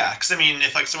 Yeah, because I mean,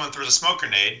 if like someone throws a smoke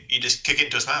grenade, you just kick it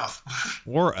into his mouth.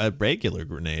 Or a regular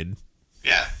grenade.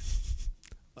 Yeah.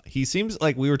 He seems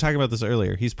like, we were talking about this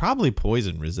earlier, he's probably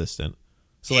poison resistant.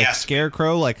 So like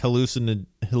Scarecrow, like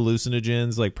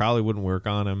hallucinogens, like probably wouldn't work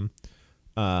on him.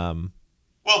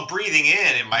 Well, breathing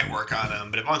in, it might work on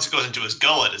him, but once it goes into his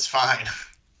gullet, it's fine.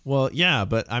 Well, yeah,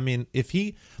 but I mean,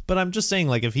 but I'm just saying,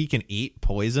 like, if he can eat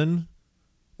poison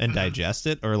and digest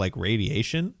it, or like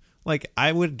radiation, like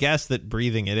I would guess that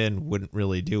breathing it in wouldn't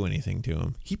really do anything to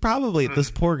him. He probably,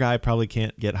 this poor guy probably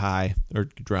can't get high or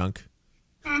drunk.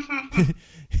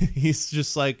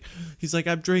 He's like,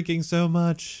 I'm drinking so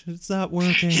much, it's not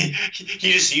working. He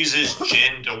just uses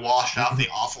gin to wash out the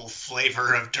awful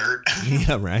flavor of dirt.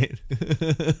 Yeah, right.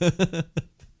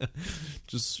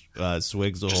 Just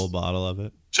swigs the whole bottle of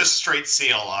it. Just straight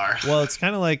CLR. Well, it's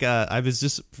kind of like I was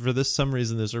just, for some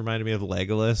reason, this reminded me of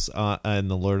Legolas in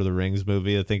the Lord of the Rings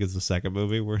movie. I think it's the second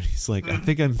movie where he's like, I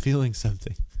think I'm feeling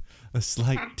something, a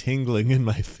slight tingling in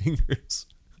my fingers.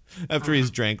 After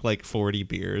he's drank like 40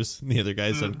 beers, and the other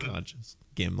guy's unconscious.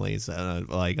 Gimli's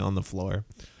like on the floor.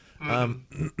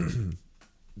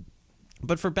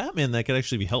 But for Batman, that could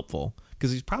actually be helpful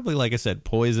because he's probably, like I said,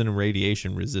 poison and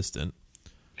radiation resistant.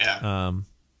 Yeah.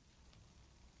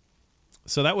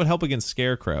 So that would help against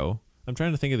Scarecrow. I'm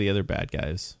trying to think of the other bad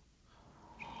guys.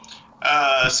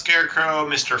 Scarecrow,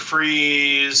 Mr.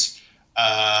 Freeze.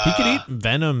 He could eat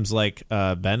Venom's like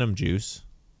venom juice.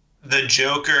 The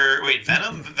Joker. Wait,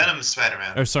 Venom? Venom's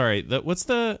Spider-Man. Or sorry, what's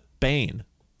the Bane?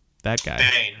 That guy.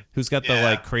 Bane. Who's got the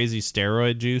like crazy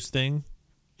steroid juice thing?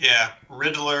 Yeah.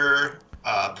 Riddler,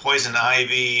 Poison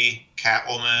Ivy,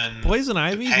 Catwoman. Poison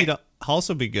Ivy? He'd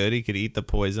also be good. He could eat the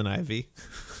Poison Ivy.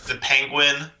 The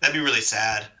Penguin. That'd be really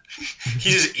sad.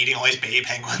 He's just eating all these baby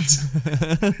penguins.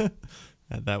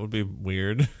 That would be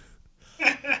weird.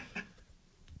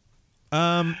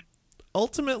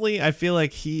 Ultimately, I feel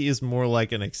like he is more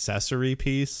like an accessory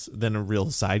piece than a real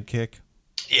sidekick.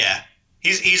 Yeah.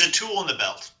 He's a tool in the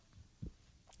belt.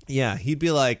 Yeah, he'd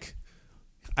be like,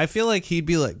 I feel like he'd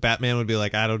be like, Batman would be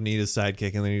like, I don't need a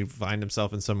sidekick, and then he'd find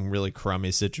himself in some really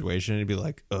crummy situation, and he'd be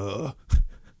like, ugh.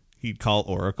 He'd call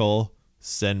Oracle,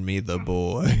 send me the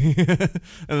boy. And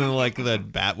then like the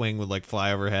Batwing would like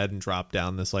fly overhead and drop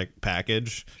down this like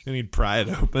package, and he'd pry it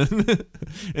open.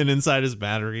 And inside his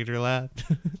Matter Eater Lad,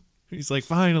 he's like,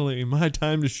 finally, my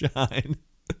time to shine.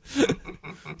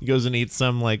 He goes and eats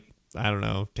some like, I don't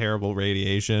know, terrible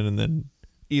radiation, and then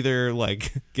either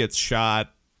like gets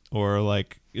shot or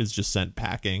like is just sent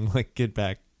packing, like get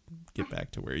back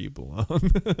to where you belong.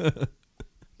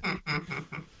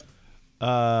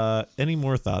 Any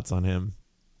more thoughts on him?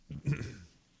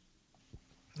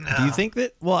 No. Do you think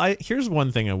that, here's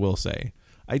one thing I will say.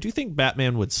 I do think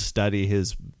Batman would study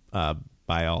his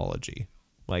biology.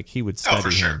 Like he would study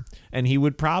him. Sure. And he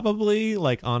would probably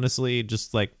like honestly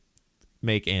just like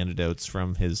make antidotes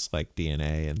from his like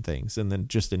DNA and things and then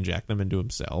just inject them into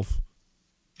himself.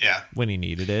 Yeah. when he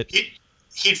needed it.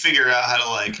 He'd figure out how to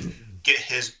like get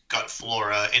his gut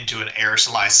flora into an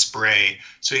aerosolized spray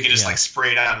so he could just like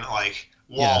spray it on like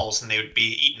walls and they would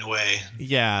be eaten away.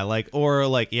 Yeah,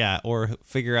 or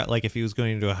figure out like if he was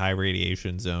going into a high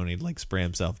radiation zone, he'd like spray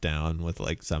himself down with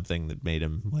like something that made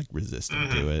him like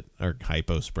resistant to it, or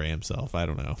hypo spray himself. I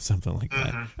don't know, something like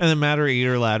that. And then Matter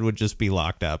Eater Lad would just be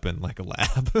locked up in like a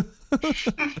lab.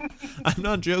 I'm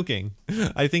not joking.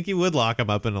 I think he would lock him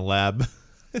up in a lab.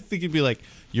 I think he'd be like,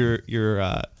 your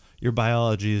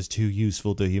biology is too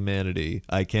useful to humanity.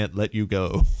 I can't let you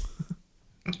go.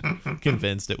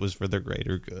 Convinced it was for the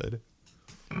greater good.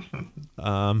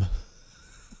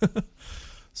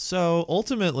 So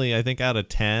ultimately, I think out of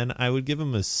 10, I would give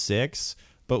him a 6,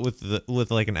 but with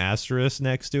like an asterisk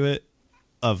next to it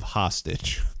of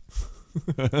hostage.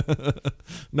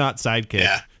 Not sidekick.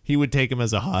 Yeah. He would take him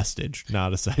as a hostage,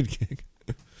 not a sidekick.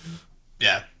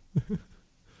 Yeah.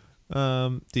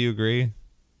 Do you agree?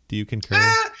 Do you concur?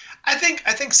 I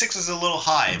think 6 is a little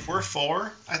high. If we're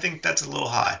 4, I think that's a little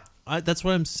high. That's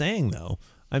what I'm saying, though.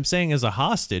 I'm saying as a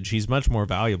hostage, he's much more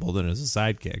valuable than as a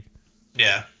sidekick.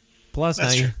 Yeah. Plus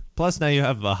now you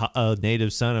have a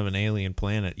native son of an alien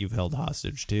planet you've held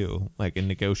hostage too, like in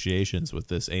negotiations with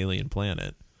this alien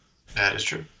planet. That is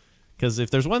true. Because if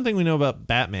there's one thing we know about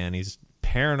Batman, he's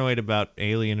paranoid about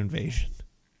alien invasion.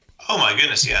 Oh my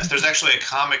goodness, yes. There's actually a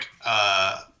comic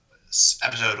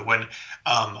episode when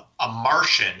a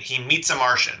Martian, he meets a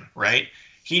Martian, right?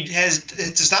 He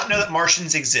does not know that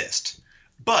Martians exist,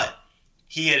 but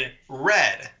he had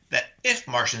read that if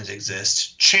Martians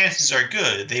exist, chances are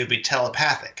good they would be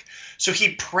telepathic. So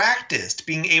he practiced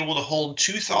being able to hold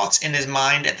two thoughts in his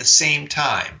mind at the same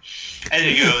time. And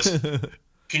he goes,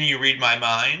 "Can you read my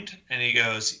mind?" And he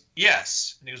goes,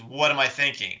 "Yes." And he goes, "What am I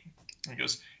thinking?" And he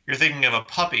goes, "You're thinking of a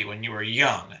puppy when you were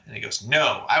young." And he goes,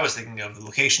 "No, I was thinking of the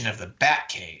location of the Bat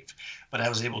Cave. But I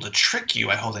was able to trick you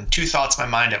by holding two thoughts in my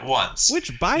mind at once."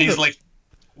 Which, he's like,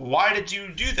 "Why did you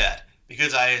do that?"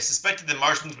 "Because I suspected the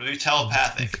Martians would be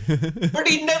telepathic." But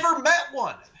he never met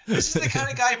one. This is the kind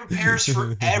of guy who prepares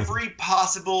for every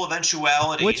possible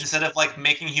eventuality instead of like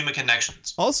making human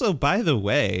connections. Also, by the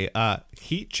way,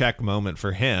 heat check moment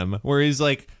for him, where he's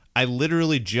like, I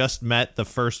literally just met the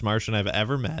first Martian I've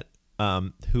ever met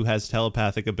who has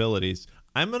telepathic abilities.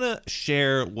 I'm going to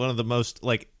share one of the most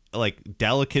like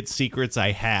delicate secrets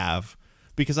I have,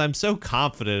 because I'm so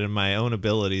confident in my own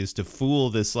abilities to fool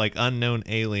this like unknown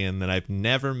alien that I've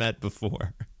never met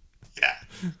before. Yeah.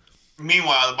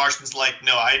 Meanwhile, the Martian's like,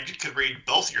 "No, I could read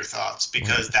both your thoughts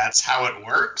because that's how it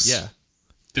works." Yeah.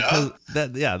 Because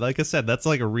like I said, that's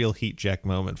like a real heat check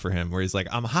moment for him, where he's like,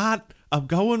 "I'm hot, I'm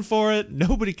going for it,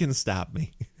 nobody can stop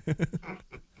me."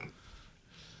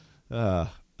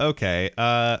 Okay.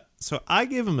 So I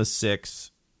give him a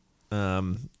 6.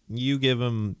 You give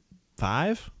him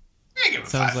 5? I give him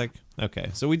Sounds 5. like okay.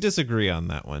 So we disagree on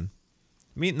that one.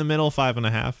 Meet in the middle,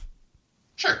 5.5.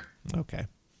 Sure. Okay.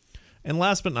 And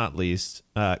last but not least,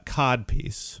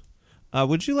 Codpiece.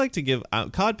 Would you like to give...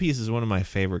 Codpiece is one of my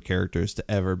favorite characters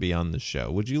to ever be on the show.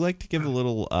 Would you like to give a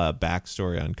little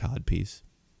backstory on Codpiece?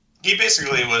 He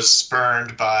basically was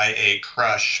spurned by a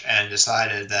crush and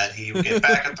decided that he would get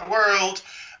back at the world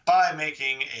by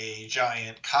making a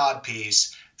giant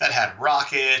codpiece that had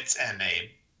rockets and a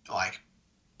like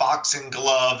boxing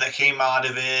glove that came out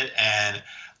of it and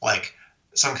like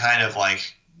some kind of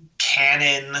like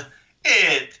cannon.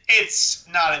 It's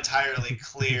not entirely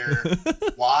clear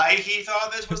why he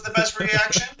thought this was the best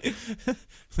reaction,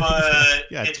 but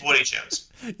it's what he chose.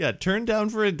 Yeah, turned down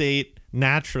for a date.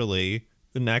 Naturally,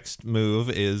 the next move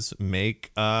is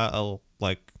make a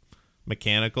like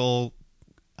mechanical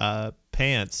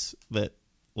pants that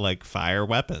like fire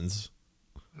weapons.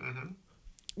 Mm-hmm.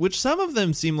 Which some of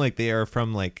them seem like they are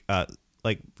from like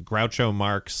Groucho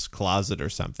Marx closet or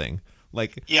something.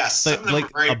 Like yes, some of them are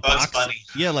very Bugs Bunny.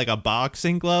 Yeah, like a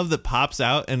boxing glove that pops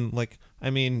out and like, I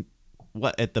mean,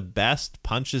 what at the best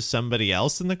punches somebody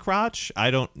else in the crotch?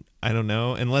 I don't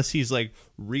know, unless he's like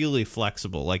really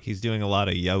flexible, like he's doing a lot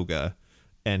of yoga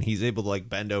and he's able to like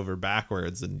bend over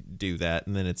backwards and do that,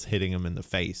 and then it's hitting him in the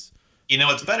face. You know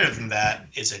what's better than that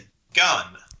is a gun.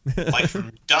 Like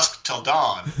from dusk till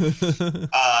dawn,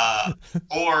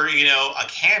 or a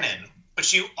cannon,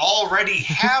 which you already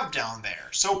have down there.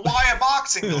 So why a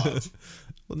boxing glove?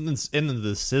 And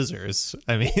the scissors.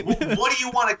 I mean, what do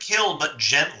you want to kill but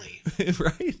gently?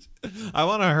 Right? I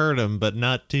want to hurt him, but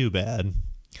not too bad.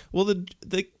 Well,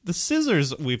 the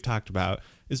scissors we've talked about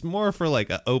is more for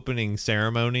like opening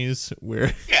ceremonies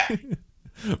where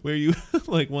where you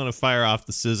like want to fire off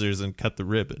the scissors and cut the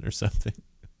ribbon or something.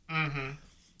 Mm-hmm.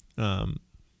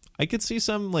 I could see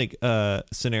some like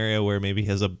scenario where maybe he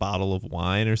has a bottle of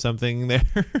wine or something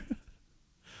there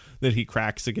that he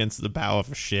cracks against the bow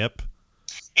of a ship.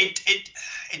 It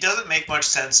doesn't make much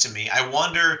sense to me. I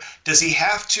wonder, does he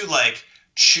have to like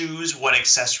choose what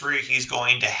accessory he's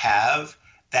going to have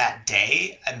that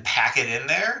day and pack it in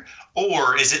there?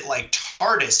 Or is it like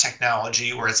TARDIS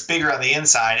technology where it's bigger on the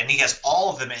inside and he has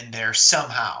all of them in there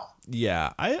somehow?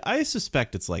 Yeah, I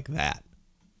suspect it's like that.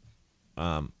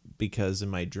 Because in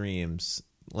my dreams,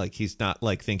 like he's not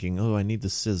like thinking, oh, I need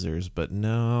the scissors, but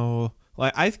no.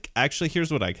 Like I actually,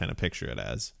 here's what I kind of picture it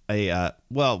as.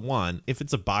 One, if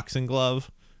it's a boxing glove,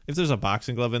 if there's a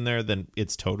boxing glove in there, then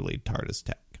it's totally TARDIS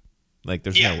tech. Like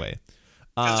there's no way.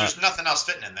 Because there's nothing else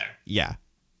fitting in there. Yeah.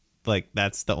 Like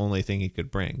that's the only thing he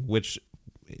could bring, which,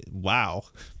 wow,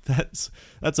 that's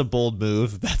a bold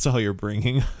move. That's all you're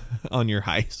bringing on your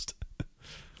heist.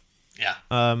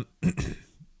 Yeah.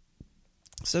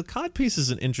 So Codpiece is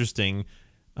an interesting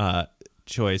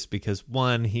choice because,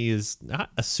 one, he is not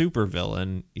a super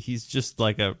villain. He's just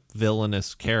like a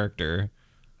villainous character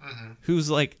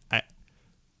who's like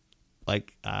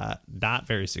not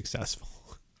very successful.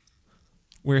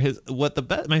 Where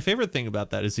my favorite thing about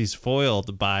that is he's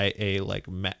foiled by a like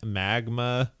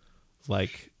magma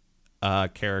like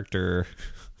character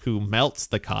who melts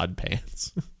the cod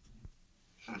pants.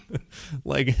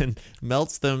 Like, and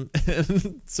melts them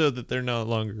so that they're no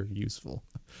longer useful.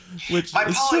 Which my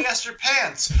polyester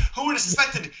pants. Who would have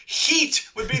suspected heat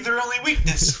would be their only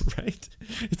weakness? Right.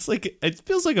 It's like, it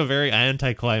feels like a very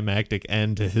anticlimactic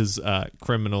end to his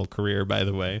criminal career, by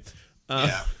the way.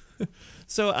 Yeah.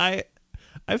 So I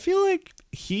feel like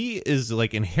he is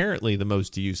like inherently the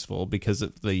most useful because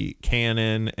of the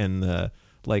cannon and the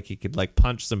like he could like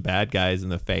punch some bad guys in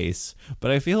the face, but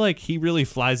I feel like he really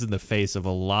flies in the face of a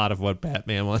lot of what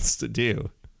Batman wants to do.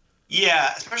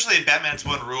 Yeah, especially Batman's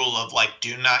one rule of like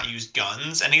do not use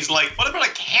guns, and he's like, what about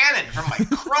a cannon from my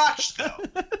crotch though?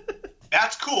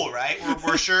 That's cool, right?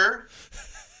 We're sure.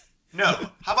 No.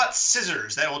 How about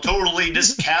scissors that will totally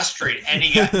just castrate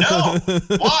any guy? No.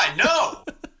 Why? No.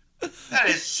 That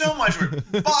is so much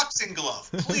work. Boxing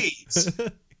glove, please.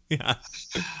 Yeah.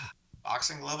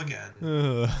 Boxing glove again.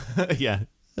 Yeah.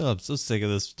 Oh, I'm so sick of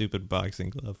this stupid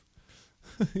boxing glove.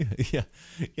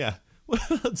 Yeah.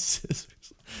 What about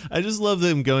scissors? I just love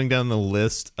them going down the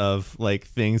list of like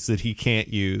things that he can't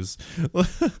use.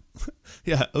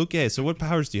 Yeah. Okay. So what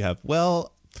powers do you have?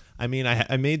 Well, I mean,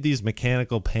 I made these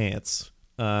mechanical pants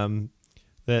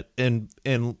that and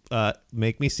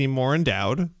make me seem more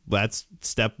endowed. That's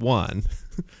step one.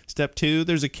 Step two,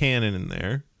 there's a cannon in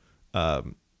there.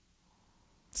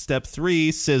 Step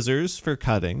three, scissors for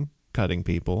cutting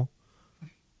people.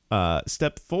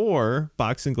 Step four,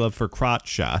 boxing glove for crotch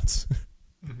shots.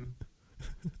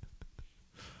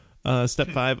 Step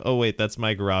five, oh wait, that's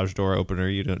my garage door opener.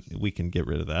 We can get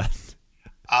rid of that.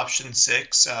 Option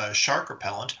 6, shark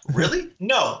repellent. Really?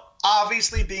 No,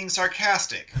 obviously being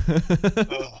sarcastic.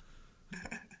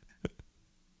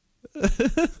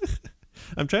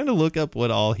 I'm trying to look up what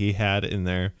all he had in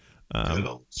there.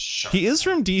 He is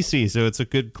from DC, so it's a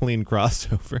good clean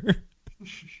crossover.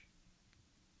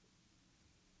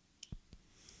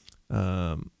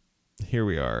 Here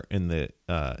we are in the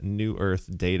New Earth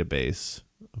database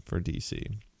for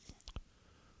DC.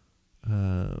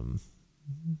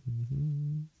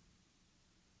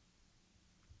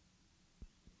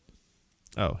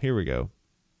 Oh, here we go.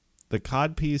 The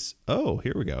codpiece. Oh,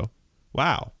 here we go.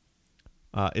 Wow.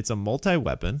 It's a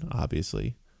multi-weapon,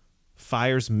 obviously.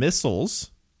 Fires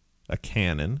missiles, a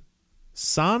cannon,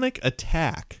 sonic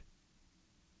attack.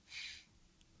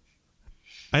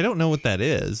 I don't know what that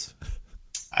is.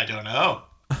 I don't know.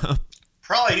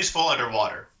 Probably useful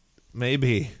underwater.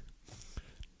 Maybe.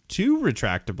 2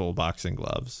 retractable boxing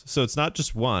gloves. So it's not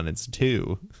just 1, it's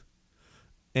 2.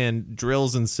 And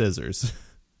drills and scissors.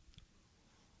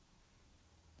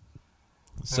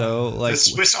 So like the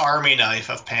Swiss Army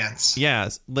knife of pants. Yeah,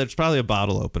 there's probably a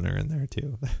bottle opener in there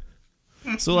too.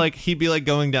 So like he'd be like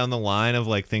going down the line of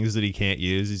like things that he can't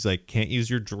use. He's like, can't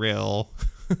use your drill,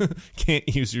 can't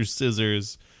use your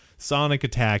scissors. Sonic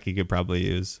attack he could probably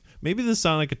use. Maybe the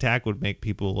sonic attack would make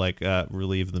people like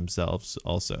relieve themselves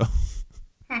also.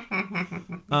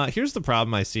 Here's the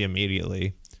problem I see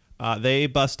immediately. They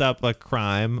bust up a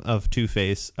crime of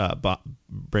Two-Face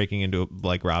breaking into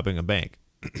like robbing a bank.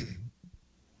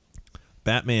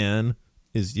 Batman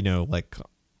is, like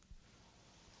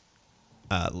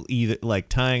either like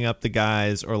tying up the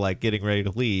guys or like getting ready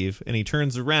to leave, and he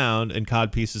turns around and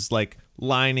Codpiece is like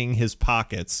lining his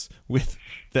pockets with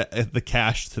the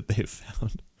cash that they've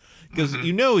found, because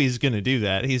he's gonna do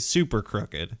that. He's super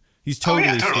crooked. He's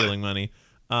totally stealing money.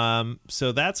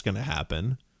 So that's going to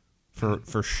happen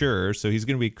for sure. So he's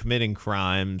going to be committing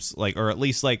crimes, like, or at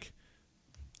least like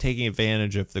taking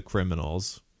advantage of the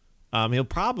criminals. He'll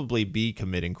probably be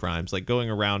committing crimes, like going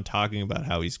around talking about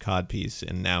how he's codpiece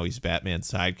and now he's Batman's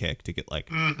sidekick to get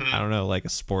like, I don't know, like a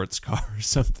sports car or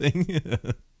something.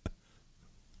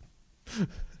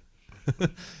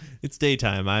 It's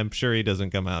daytime. I'm sure he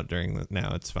doesn't come out during the...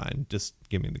 Now it's fine. Just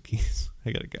give me the keys.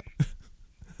 I gotta go.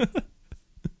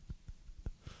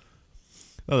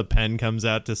 Oh, the pen comes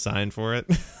out to sign for it.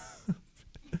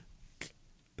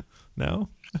 No?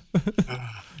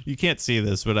 You can't see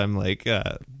this, but I'm like,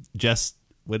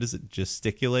 what is it?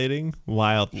 Gesticulating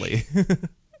wildly.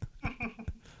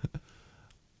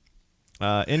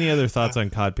 Any other thoughts on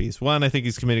Codpiece? One, I think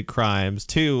he's committed crimes.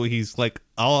 Two, he's like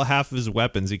half of his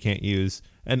weapons he can't use,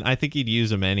 and I think he'd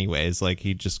use them anyways. Like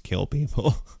he'd just kill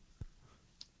people.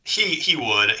 He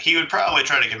would probably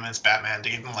try to convince Batman to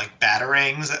give him like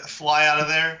batarangs that fly out of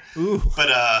there. Ooh, but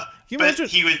he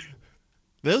would.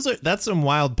 That's some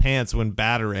wild pants when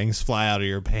batarangs fly out of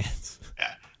your pants.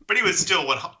 Yeah, but he would still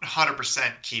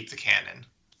 100% keep the cannon,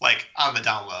 like on the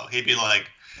down low. He'd be like,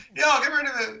 "Yo, get rid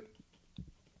of it."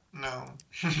 No.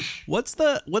 What's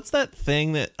that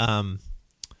thing that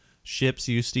ships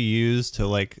used to use to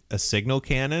like a signal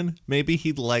cannon? Maybe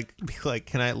he'd like be like,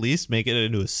 can I at least make it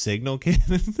into a signal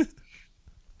cannon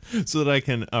so that I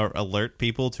can alert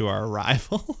people to our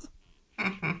arrival?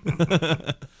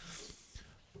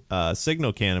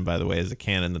 Signal cannon, by the way, is a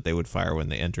cannon that they would fire when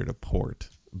they entered a port,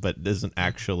 but doesn't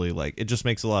actually like, it just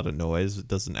makes a lot of noise. It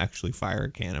doesn't actually fire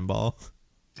a cannonball.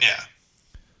 Yeah.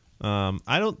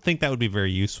 I don't think that would be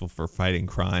very useful for fighting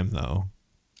crime, though.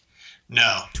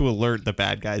 No. To alert the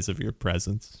bad guys of your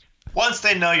presence. Once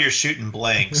they know you're shooting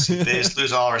blanks, they just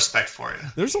lose all respect for you.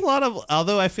 There's a lot of,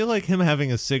 although I feel like him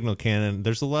having a signal cannon,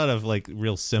 there's a lot of like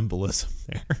real symbolism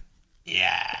there.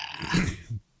 Yeah.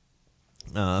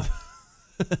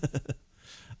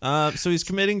 So he's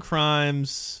committing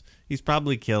crimes. He's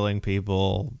probably killing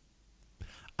people.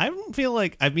 I don't feel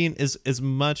like, I mean, as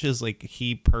much as like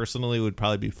he personally would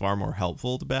probably be far more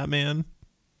helpful to Batman,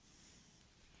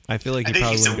 I feel like he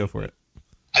probably wouldn't go for it.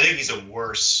 I think he's a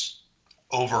worse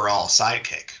overall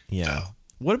sidekick. Yeah. So.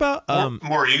 What about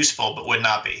more useful, but would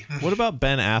not be. What about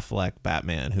Ben Affleck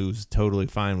Batman, who's totally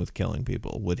fine with killing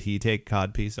people? Would he take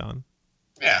Codpiece on?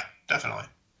 Yeah, definitely.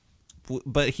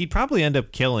 But he'd probably end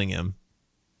up killing him.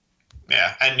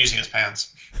 Yeah, and using his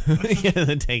pants. Yeah, and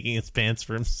then taking his pants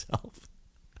for himself.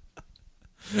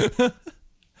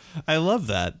 I love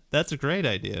that. That's a great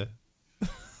idea.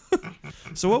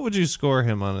 So what would you score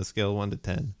him on a scale of 1 to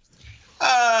 10?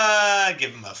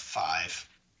 Give him a 5.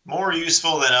 More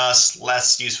useful than us,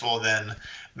 less useful than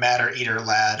Matter Eater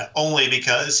Lad, only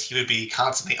because he would be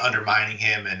constantly undermining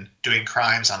him and doing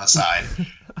crimes on the side.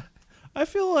 I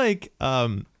feel like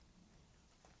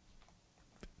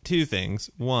two things.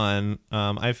 One,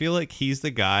 I feel like he's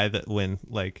the guy that when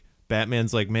like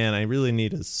Batman's like, man, I really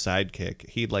need a sidekick,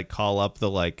 he'd like call up the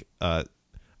like I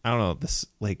don't know, this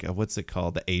like what's it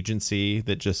called, the agency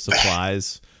that just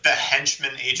supplies the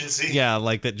henchman agency. Yeah,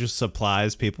 like that just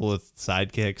supplies people with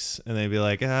sidekicks, and they'd be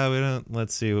like,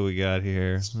 let's see what we got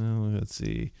here. Well, let's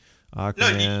see,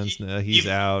 Aquaman's he's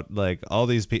out. Like all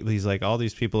these people, he's like, all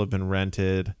these people have been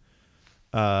rented.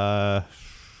 You know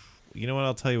what?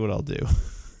 I'll tell you what I'll do.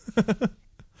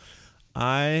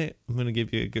 I'm gonna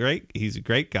give you he's a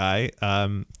great guy,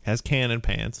 has cannon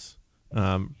pants,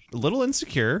 a little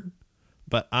insecure,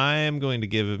 but I am going to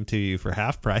give him to you for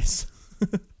half price.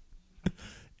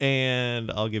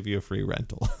 And I'll give you a free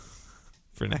rental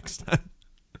for next time.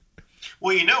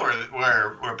 Well, you know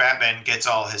where Batman gets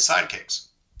all his sidekicks?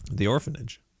 The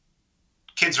orphanage.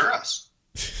 Kids Are Us.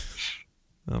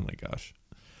 Oh my gosh.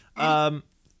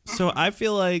 So I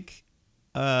feel like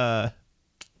I'm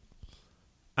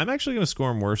actually going to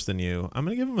score him worse than you. I'm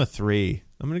going to give him a 3.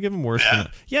 I'm going to give him worse than...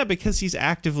 Yeah, because he's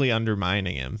actively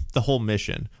undermining him, the whole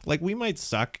mission. Like, we might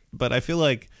suck, but I feel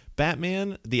like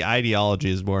Batman, the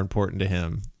ideology is more important to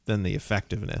him than the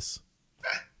effectiveness.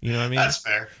 You know what I mean? That's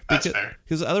fair.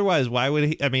 Because otherwise, why would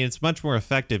he... I mean, it's much more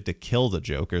effective to kill the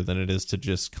Joker than it is to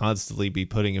just constantly be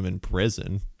putting him in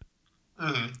prison.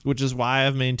 Mm-hmm. Which is why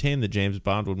I've maintained that James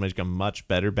Bond would make a much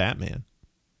better Batman.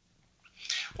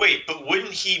 Wait, but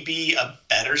wouldn't he be a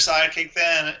better sidekick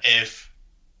then if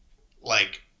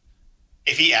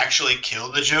he actually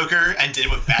killed the Joker and did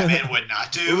what Batman would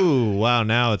not do? Ooh, wow,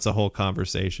 now it's a whole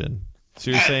conversation. So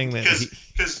you're saying that...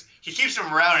 Because he keeps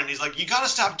him around and he's like, you gotta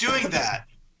stop doing that.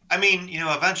 I mean,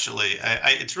 eventually,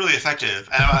 it's really effective.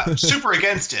 And I'm super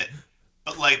against it.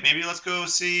 But, maybe let's go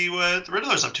see what the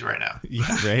Riddler's up to right now.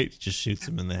 Yeah, right? Just shoots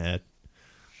him in the head.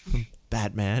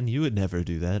 Batman, you would never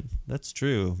do that. That's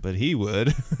true, but he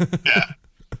would. Yeah.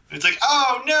 It's like,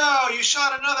 oh no, you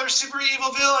shot another super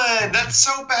evil villain. That's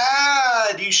so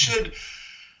bad. You should.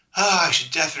 Oh, I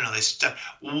should definitely stop.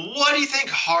 What do you think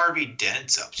Harvey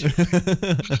Dent's up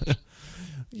to?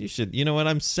 You should. You know what?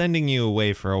 I'm sending you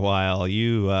away for a while.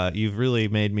 You've really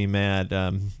made me mad.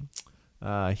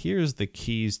 Here's the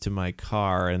keys to my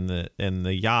car, and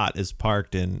the yacht is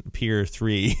parked in Pier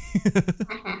 3.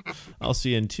 I'll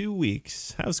see you in 2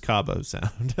 weeks. How's Cabo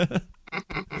sound?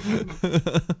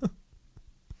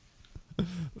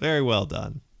 Very well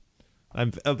done.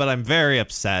 I'm very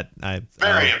upset. I'm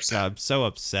so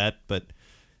upset. But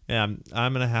yeah,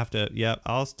 I'm gonna have to. Yeah,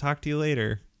 I'll talk to you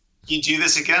later. You do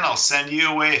this again, I'll send you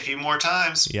away a few more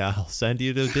times. Yeah, I'll send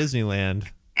you to Disneyland.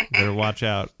 Better watch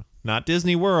out. Not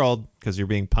Disney World, because you're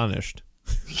being punished.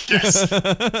 Yes.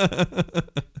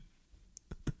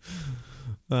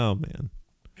 Oh, man.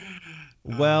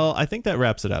 Well, I think that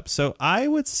wraps it up. So I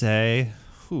would say,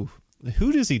 who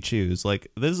does he choose?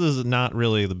 Like, this is not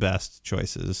really the best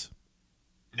choices.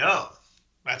 No,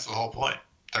 that's the whole point.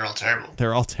 They're all terrible.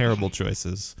 They're all terrible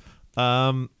choices.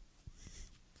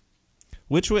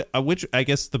 Which I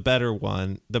guess the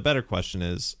better question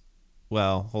is,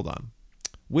 well, hold on.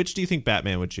 Which do you think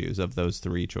Batman would choose of those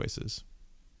three choices?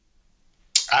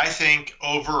 I think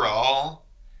overall,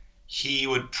 he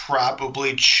would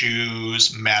probably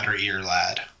choose Matter Ear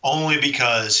Lad. Only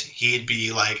because he'd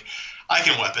be like, I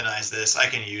can weaponize this. I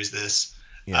can use this.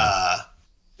 Yeah.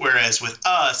 Whereas with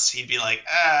us, he'd be like,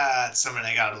 it's something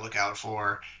I got to look out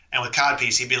for. And with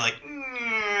Codpiece, he'd be like,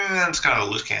 it's kind of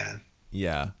a loose cannon.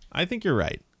 Yeah, I think you're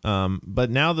right. But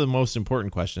now the most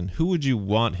important question, who would you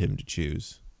want him to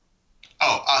choose?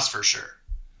 Oh, us for sure.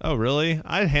 Oh, really?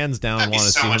 I hands down want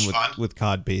to see him with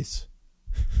Codpiece.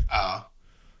 Oh.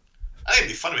 I think it'd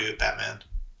be fun to be with Batman.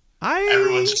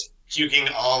 Everyone's just puking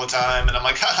all the time, and I'm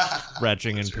like,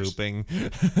 retching and pooping.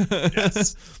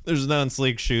 Yes. There's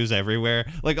non-sleek shoes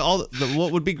everywhere. Like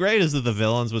what would be great is that the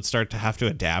villains would start to have to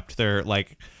adapt their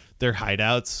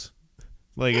hideouts.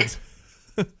 Like it's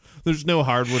there's no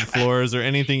hardwood floors or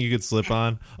anything you could slip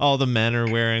on. All the men are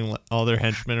wearing, all their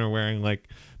henchmen are wearing like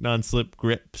non-slip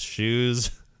grip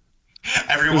shoes.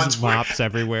 Everyone's There's mops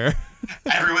everywhere.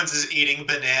 Everyone's just eating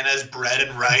bananas, bread,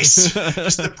 and rice.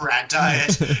 Just the brat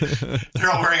diet.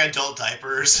 They're all wearing adult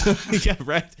diapers. Yeah,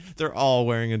 right. They're all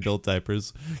wearing adult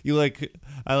diapers.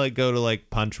 I go to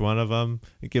punch one of them,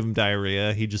 give him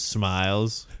diarrhea. He just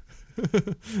smiles,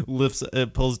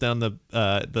 pulls down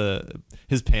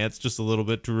his pants just a little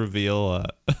bit to reveal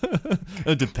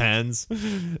it depends,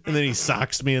 and then he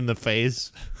socks me in the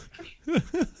face.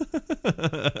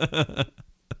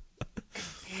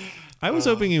 I was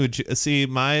hoping you would see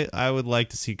I would like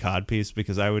to see Codpiece,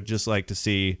 because I would just like to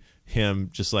see him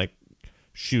just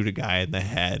shoot a guy in the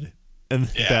head and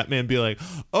Batman be like,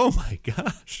 oh my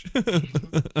gosh.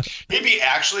 He'd be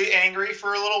actually angry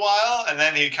for a little while, and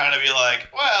then he'd kind of be like,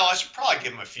 well, I should probably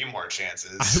give him a few more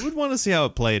chances. I would want to see how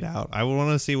it played out. I would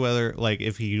want to see whether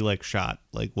if he shot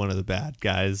one of the bad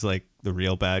guys, the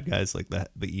real bad guys, the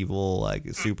evil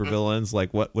super villains,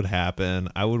 what would happen.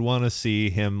 I would want to see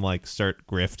him start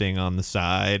grifting on the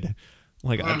side.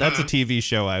 That's a TV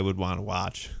show I would want to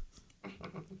watch.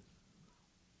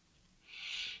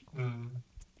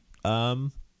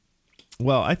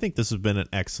 Well, I think this has been an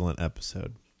excellent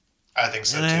episode. I think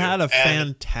so, and too. I had a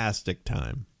fantastic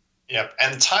time. Yep,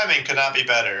 and the timing could not be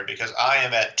better, because I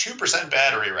am at 2%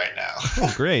 battery right now.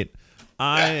 Oh, great.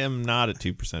 I am not at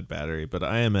 2% battery, but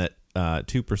I am at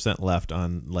 2% left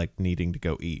on needing to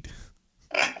go eat.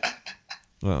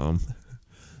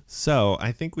 So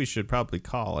I think we should probably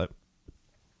call it.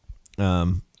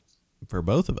 For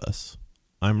both of us,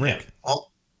 I'm Rick. Yeah.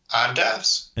 Well, I'm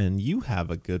Dafs. And you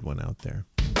have a good one out there.